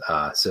weasels.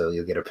 So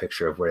you'll get a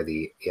picture of where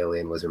the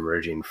alien was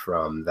emerging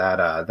from.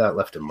 That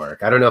left a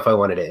mark. I don't know if I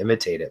wanted to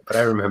imitate it, but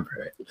I remember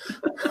it.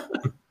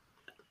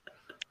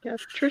 Yeah,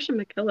 Trisha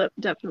McKillip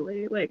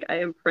definitely. I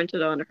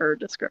imprinted on her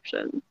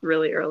description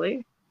really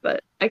early,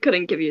 but I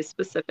couldn't give you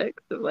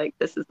specifics of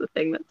this is the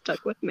thing that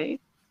stuck with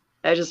me.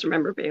 I just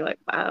remember being like,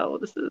 wow,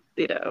 this is,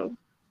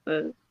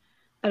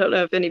 I don't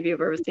know if any of you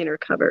have ever seen her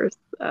covers,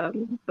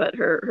 but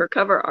her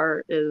cover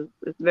art is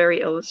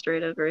very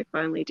illustrative, very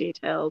finely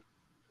detailed,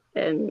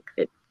 and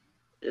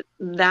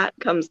that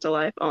comes to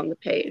life on the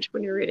page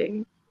when you're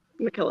reading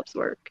McKillip's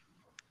work.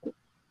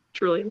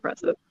 Truly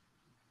impressive.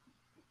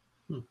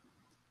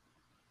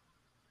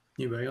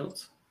 Anybody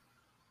else?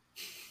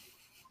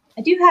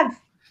 I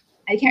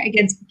can't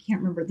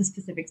remember the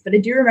specifics, but I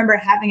do remember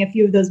having a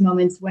few of those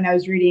moments when I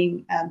was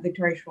reading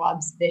Victoria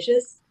Schwab's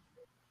Vicious.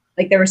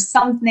 Like there were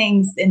some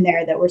things in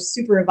there that were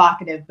super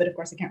evocative, but of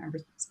course I can't remember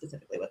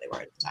specifically what they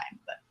were at the time.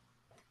 But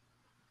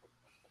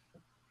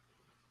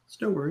it's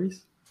no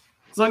worries.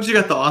 As long as you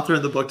got the author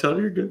and the book title,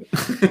 you're good.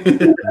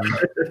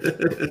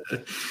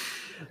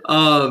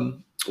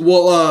 I'm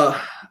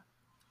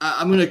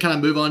going to kind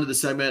of move on to the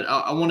segment.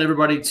 I want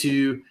everybody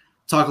to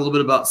talk a little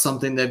bit about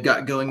something they've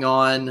got going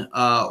on,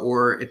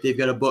 or if they've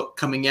got a book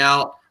coming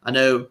out. I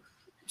know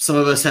some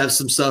of us have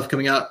some stuff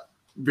coming out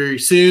very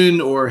soon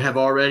or have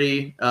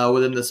already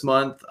within this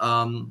month,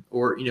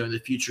 or in the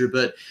future.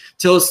 But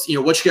tell us,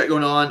 what you got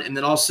going on, and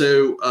then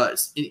also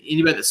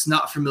anybody that's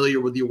not familiar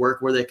with your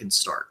work, where they can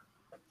start.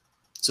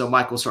 So,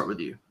 Mike, we'll start with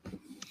you.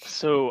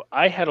 So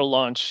I had a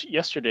launch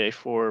yesterday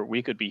for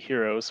We Could Be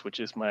Heroes, which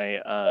is my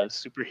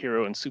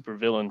superhero and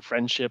supervillain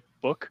friendship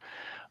book.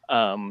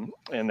 And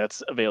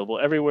that's available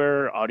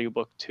everywhere,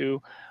 audiobook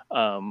too.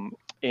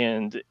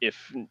 And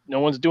if no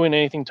one's doing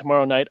anything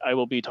tomorrow night, I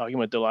will be talking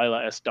with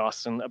Delilah S.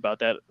 Dawson about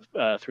that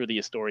through the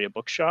Astoria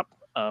Bookshop,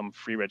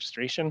 free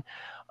registration.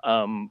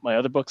 My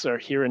other books are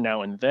Here and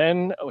Now and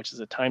Then, which is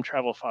a time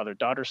travel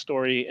father-daughter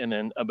story, and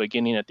then A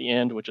Beginning at the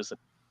End, which is a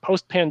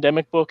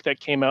post-pandemic book that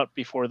came out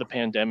before the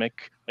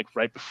pandemic, like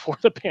right before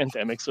the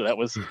pandemic. So that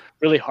was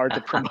really hard to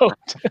promote.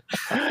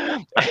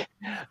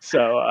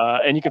 So,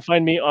 and you can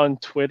find me on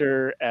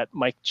Twitter at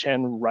Mike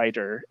Chen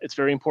Writer. It's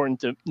very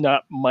important to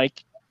not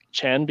Mike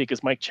Chen,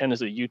 because Mike Chen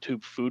is a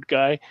YouTube food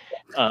guy.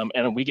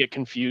 And we get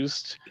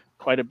confused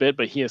quite a bit,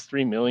 but he has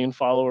 3 million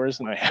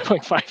followers and I have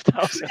like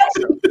 5,000.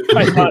 So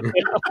I thought,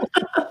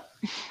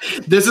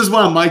 This is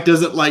why Mike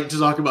doesn't like to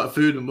talk about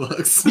food in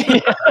books.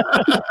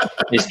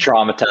 He's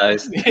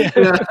traumatized.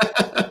 Yeah.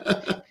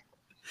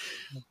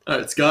 All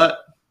right, Scott.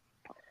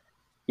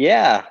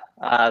 Yeah.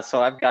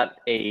 So I've got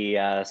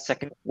a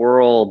Second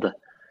World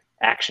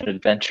action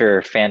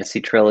adventure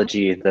fantasy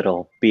trilogy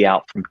that'll be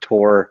out from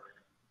Tor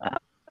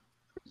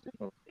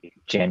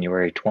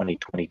January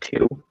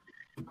 2022.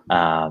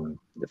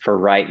 For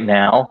right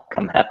now,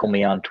 come heckle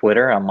me on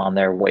Twitter. I'm on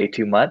there way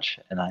too much,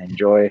 and I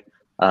enjoy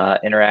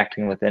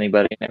interacting with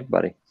anybody and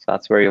everybody. So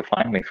that's where you'll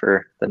find me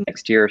for the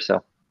next year or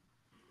so.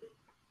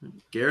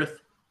 Gareth?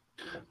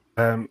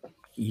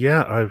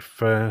 Yeah,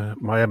 I've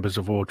my Embers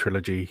of War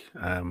trilogy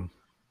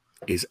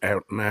is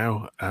out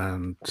now,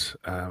 and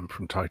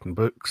from Titan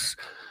Books.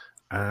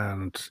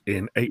 And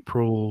in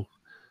April,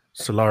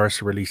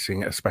 Solaris are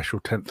releasing a special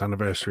 10th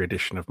anniversary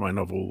edition of my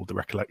novel, The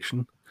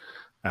Recollection,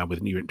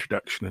 with new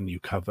introduction and new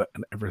cover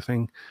and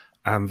everything.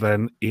 And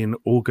then in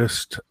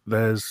August,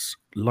 there's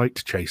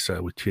Light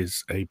Chaser, which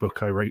is a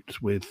book I wrote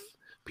with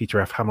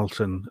Peter F.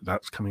 Hamilton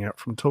that's coming out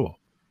from Tor.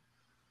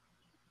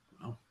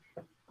 Wow.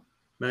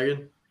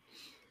 Megan?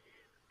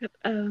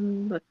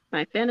 With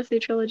my fantasy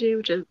trilogy,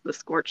 which is The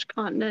Scorched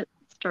Continent,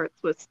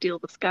 starts with Steal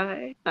the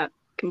Sky. That's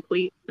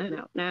complete and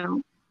out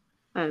now.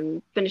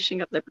 I'm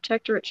finishing up the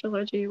Protectorate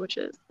trilogy, which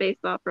is space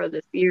opera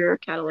this year.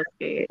 Catalyst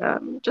Gate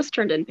just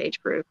turned in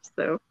page proofs,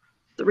 so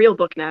it's a real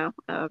book now,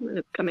 and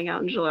it's coming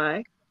out in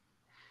July.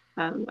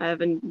 I have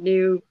a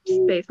new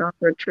space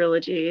opera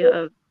trilogy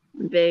of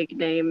vague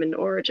name and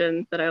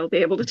origin that I will be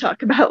able to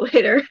talk about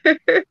later,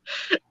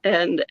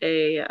 and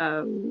a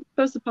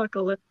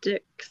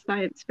post-apocalyptic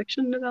science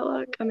fiction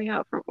novella coming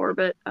out from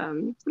Orbit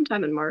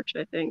sometime in March,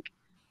 I think.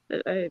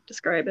 I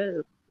describe it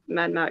as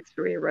Mad Max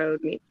Fury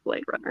Road meets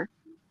Blade Runner.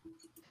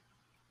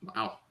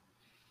 Wow.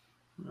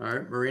 All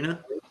right,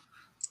 Marina?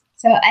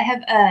 So I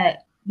have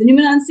the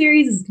Numenon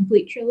series is a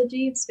complete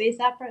trilogy of space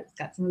opera. It's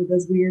got some of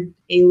those weird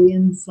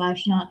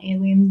alien/not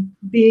alien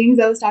beings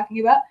I was talking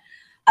about.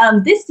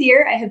 This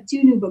year, I have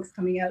 2 new books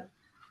coming out.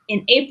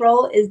 In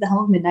April is The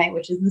Helm of Midnight,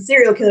 which is the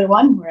serial killer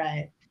one, where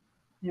I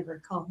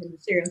never call him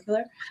a serial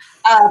killer.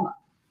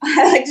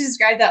 I like to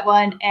describe that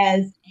one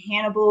as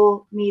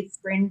Hannibal meets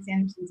Brandon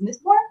Sanderson's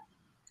Mistborn.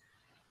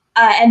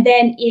 And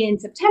then in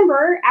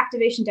September,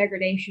 Activation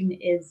Degradation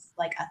is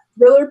like a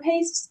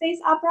thriller-paced space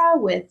opera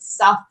with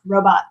soft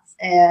robots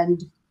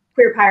and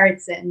queer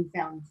pirates and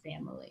found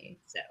family.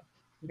 So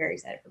I'm very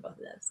excited for both of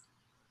those.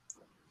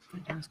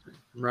 Fantastic.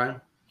 Ryan?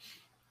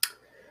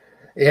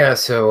 Yeah,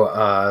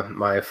 so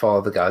my Fall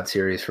of the God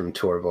series from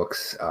Tor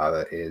Books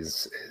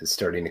is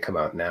starting to come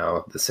out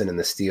now. The Sin and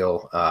the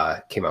Steel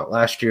came out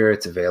last year.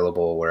 It's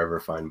available wherever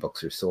fine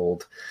books are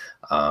sold.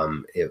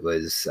 It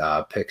was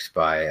picked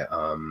by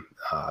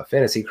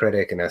Fantasy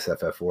Critic and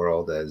SFF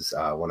World as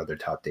one of their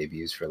top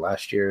debuts for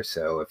last year.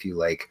 So if you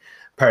like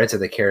Pirates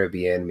of the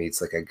Caribbean meets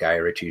like a Guy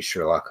Ritchie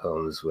Sherlock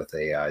Holmes with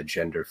a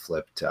gender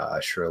flipped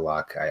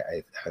Sherlock.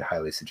 I would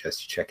highly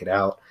suggest you check it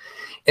out.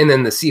 And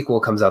then the sequel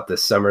comes out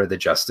this summer, The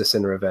Justice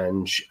and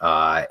Revenge,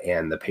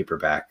 and the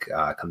paperback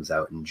comes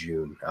out in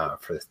June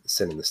for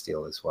Sin and the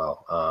Steel as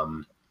well.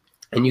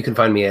 And you can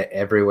find me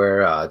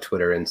everywhere,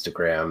 Twitter,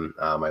 Instagram,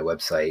 my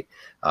website,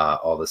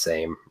 all the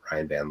same,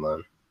 Ryan Van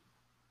Loan.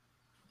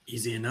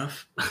 Easy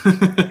enough.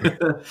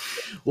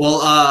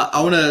 Well,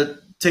 I want to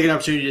take an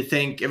opportunity to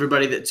thank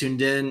everybody that tuned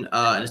in,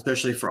 and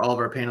especially for all of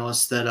our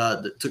panelists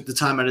that took the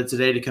time out of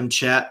today to come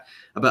chat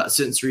about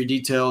sensory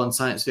detail and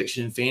science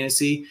fiction and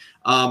fantasy.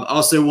 I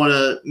also want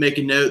to make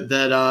a note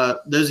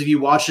that those of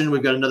you watching,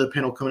 we've got another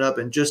panel coming up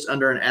in just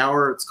under an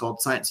hour. It's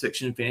called Science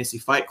Fiction and Fantasy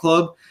Fight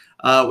Club,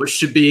 which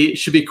should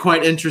be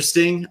quite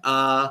interesting.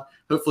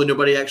 Hopefully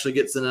nobody actually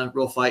gets in a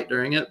real fight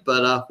during it,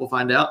 but we'll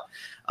find out.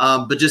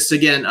 But just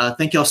again,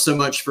 thank y'all so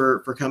much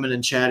for coming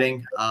and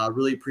chatting.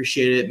 Really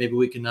appreciate it. Maybe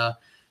we can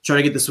try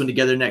to get this one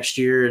together next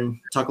year and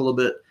talk a little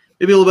bit,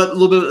 maybe a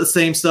little bit of the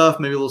same stuff,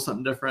 maybe a little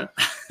something different.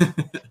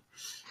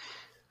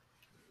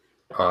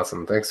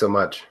 Awesome. Thanks so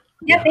much.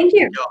 Yeah, thank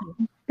you.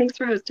 Thanks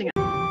for hosting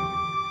us.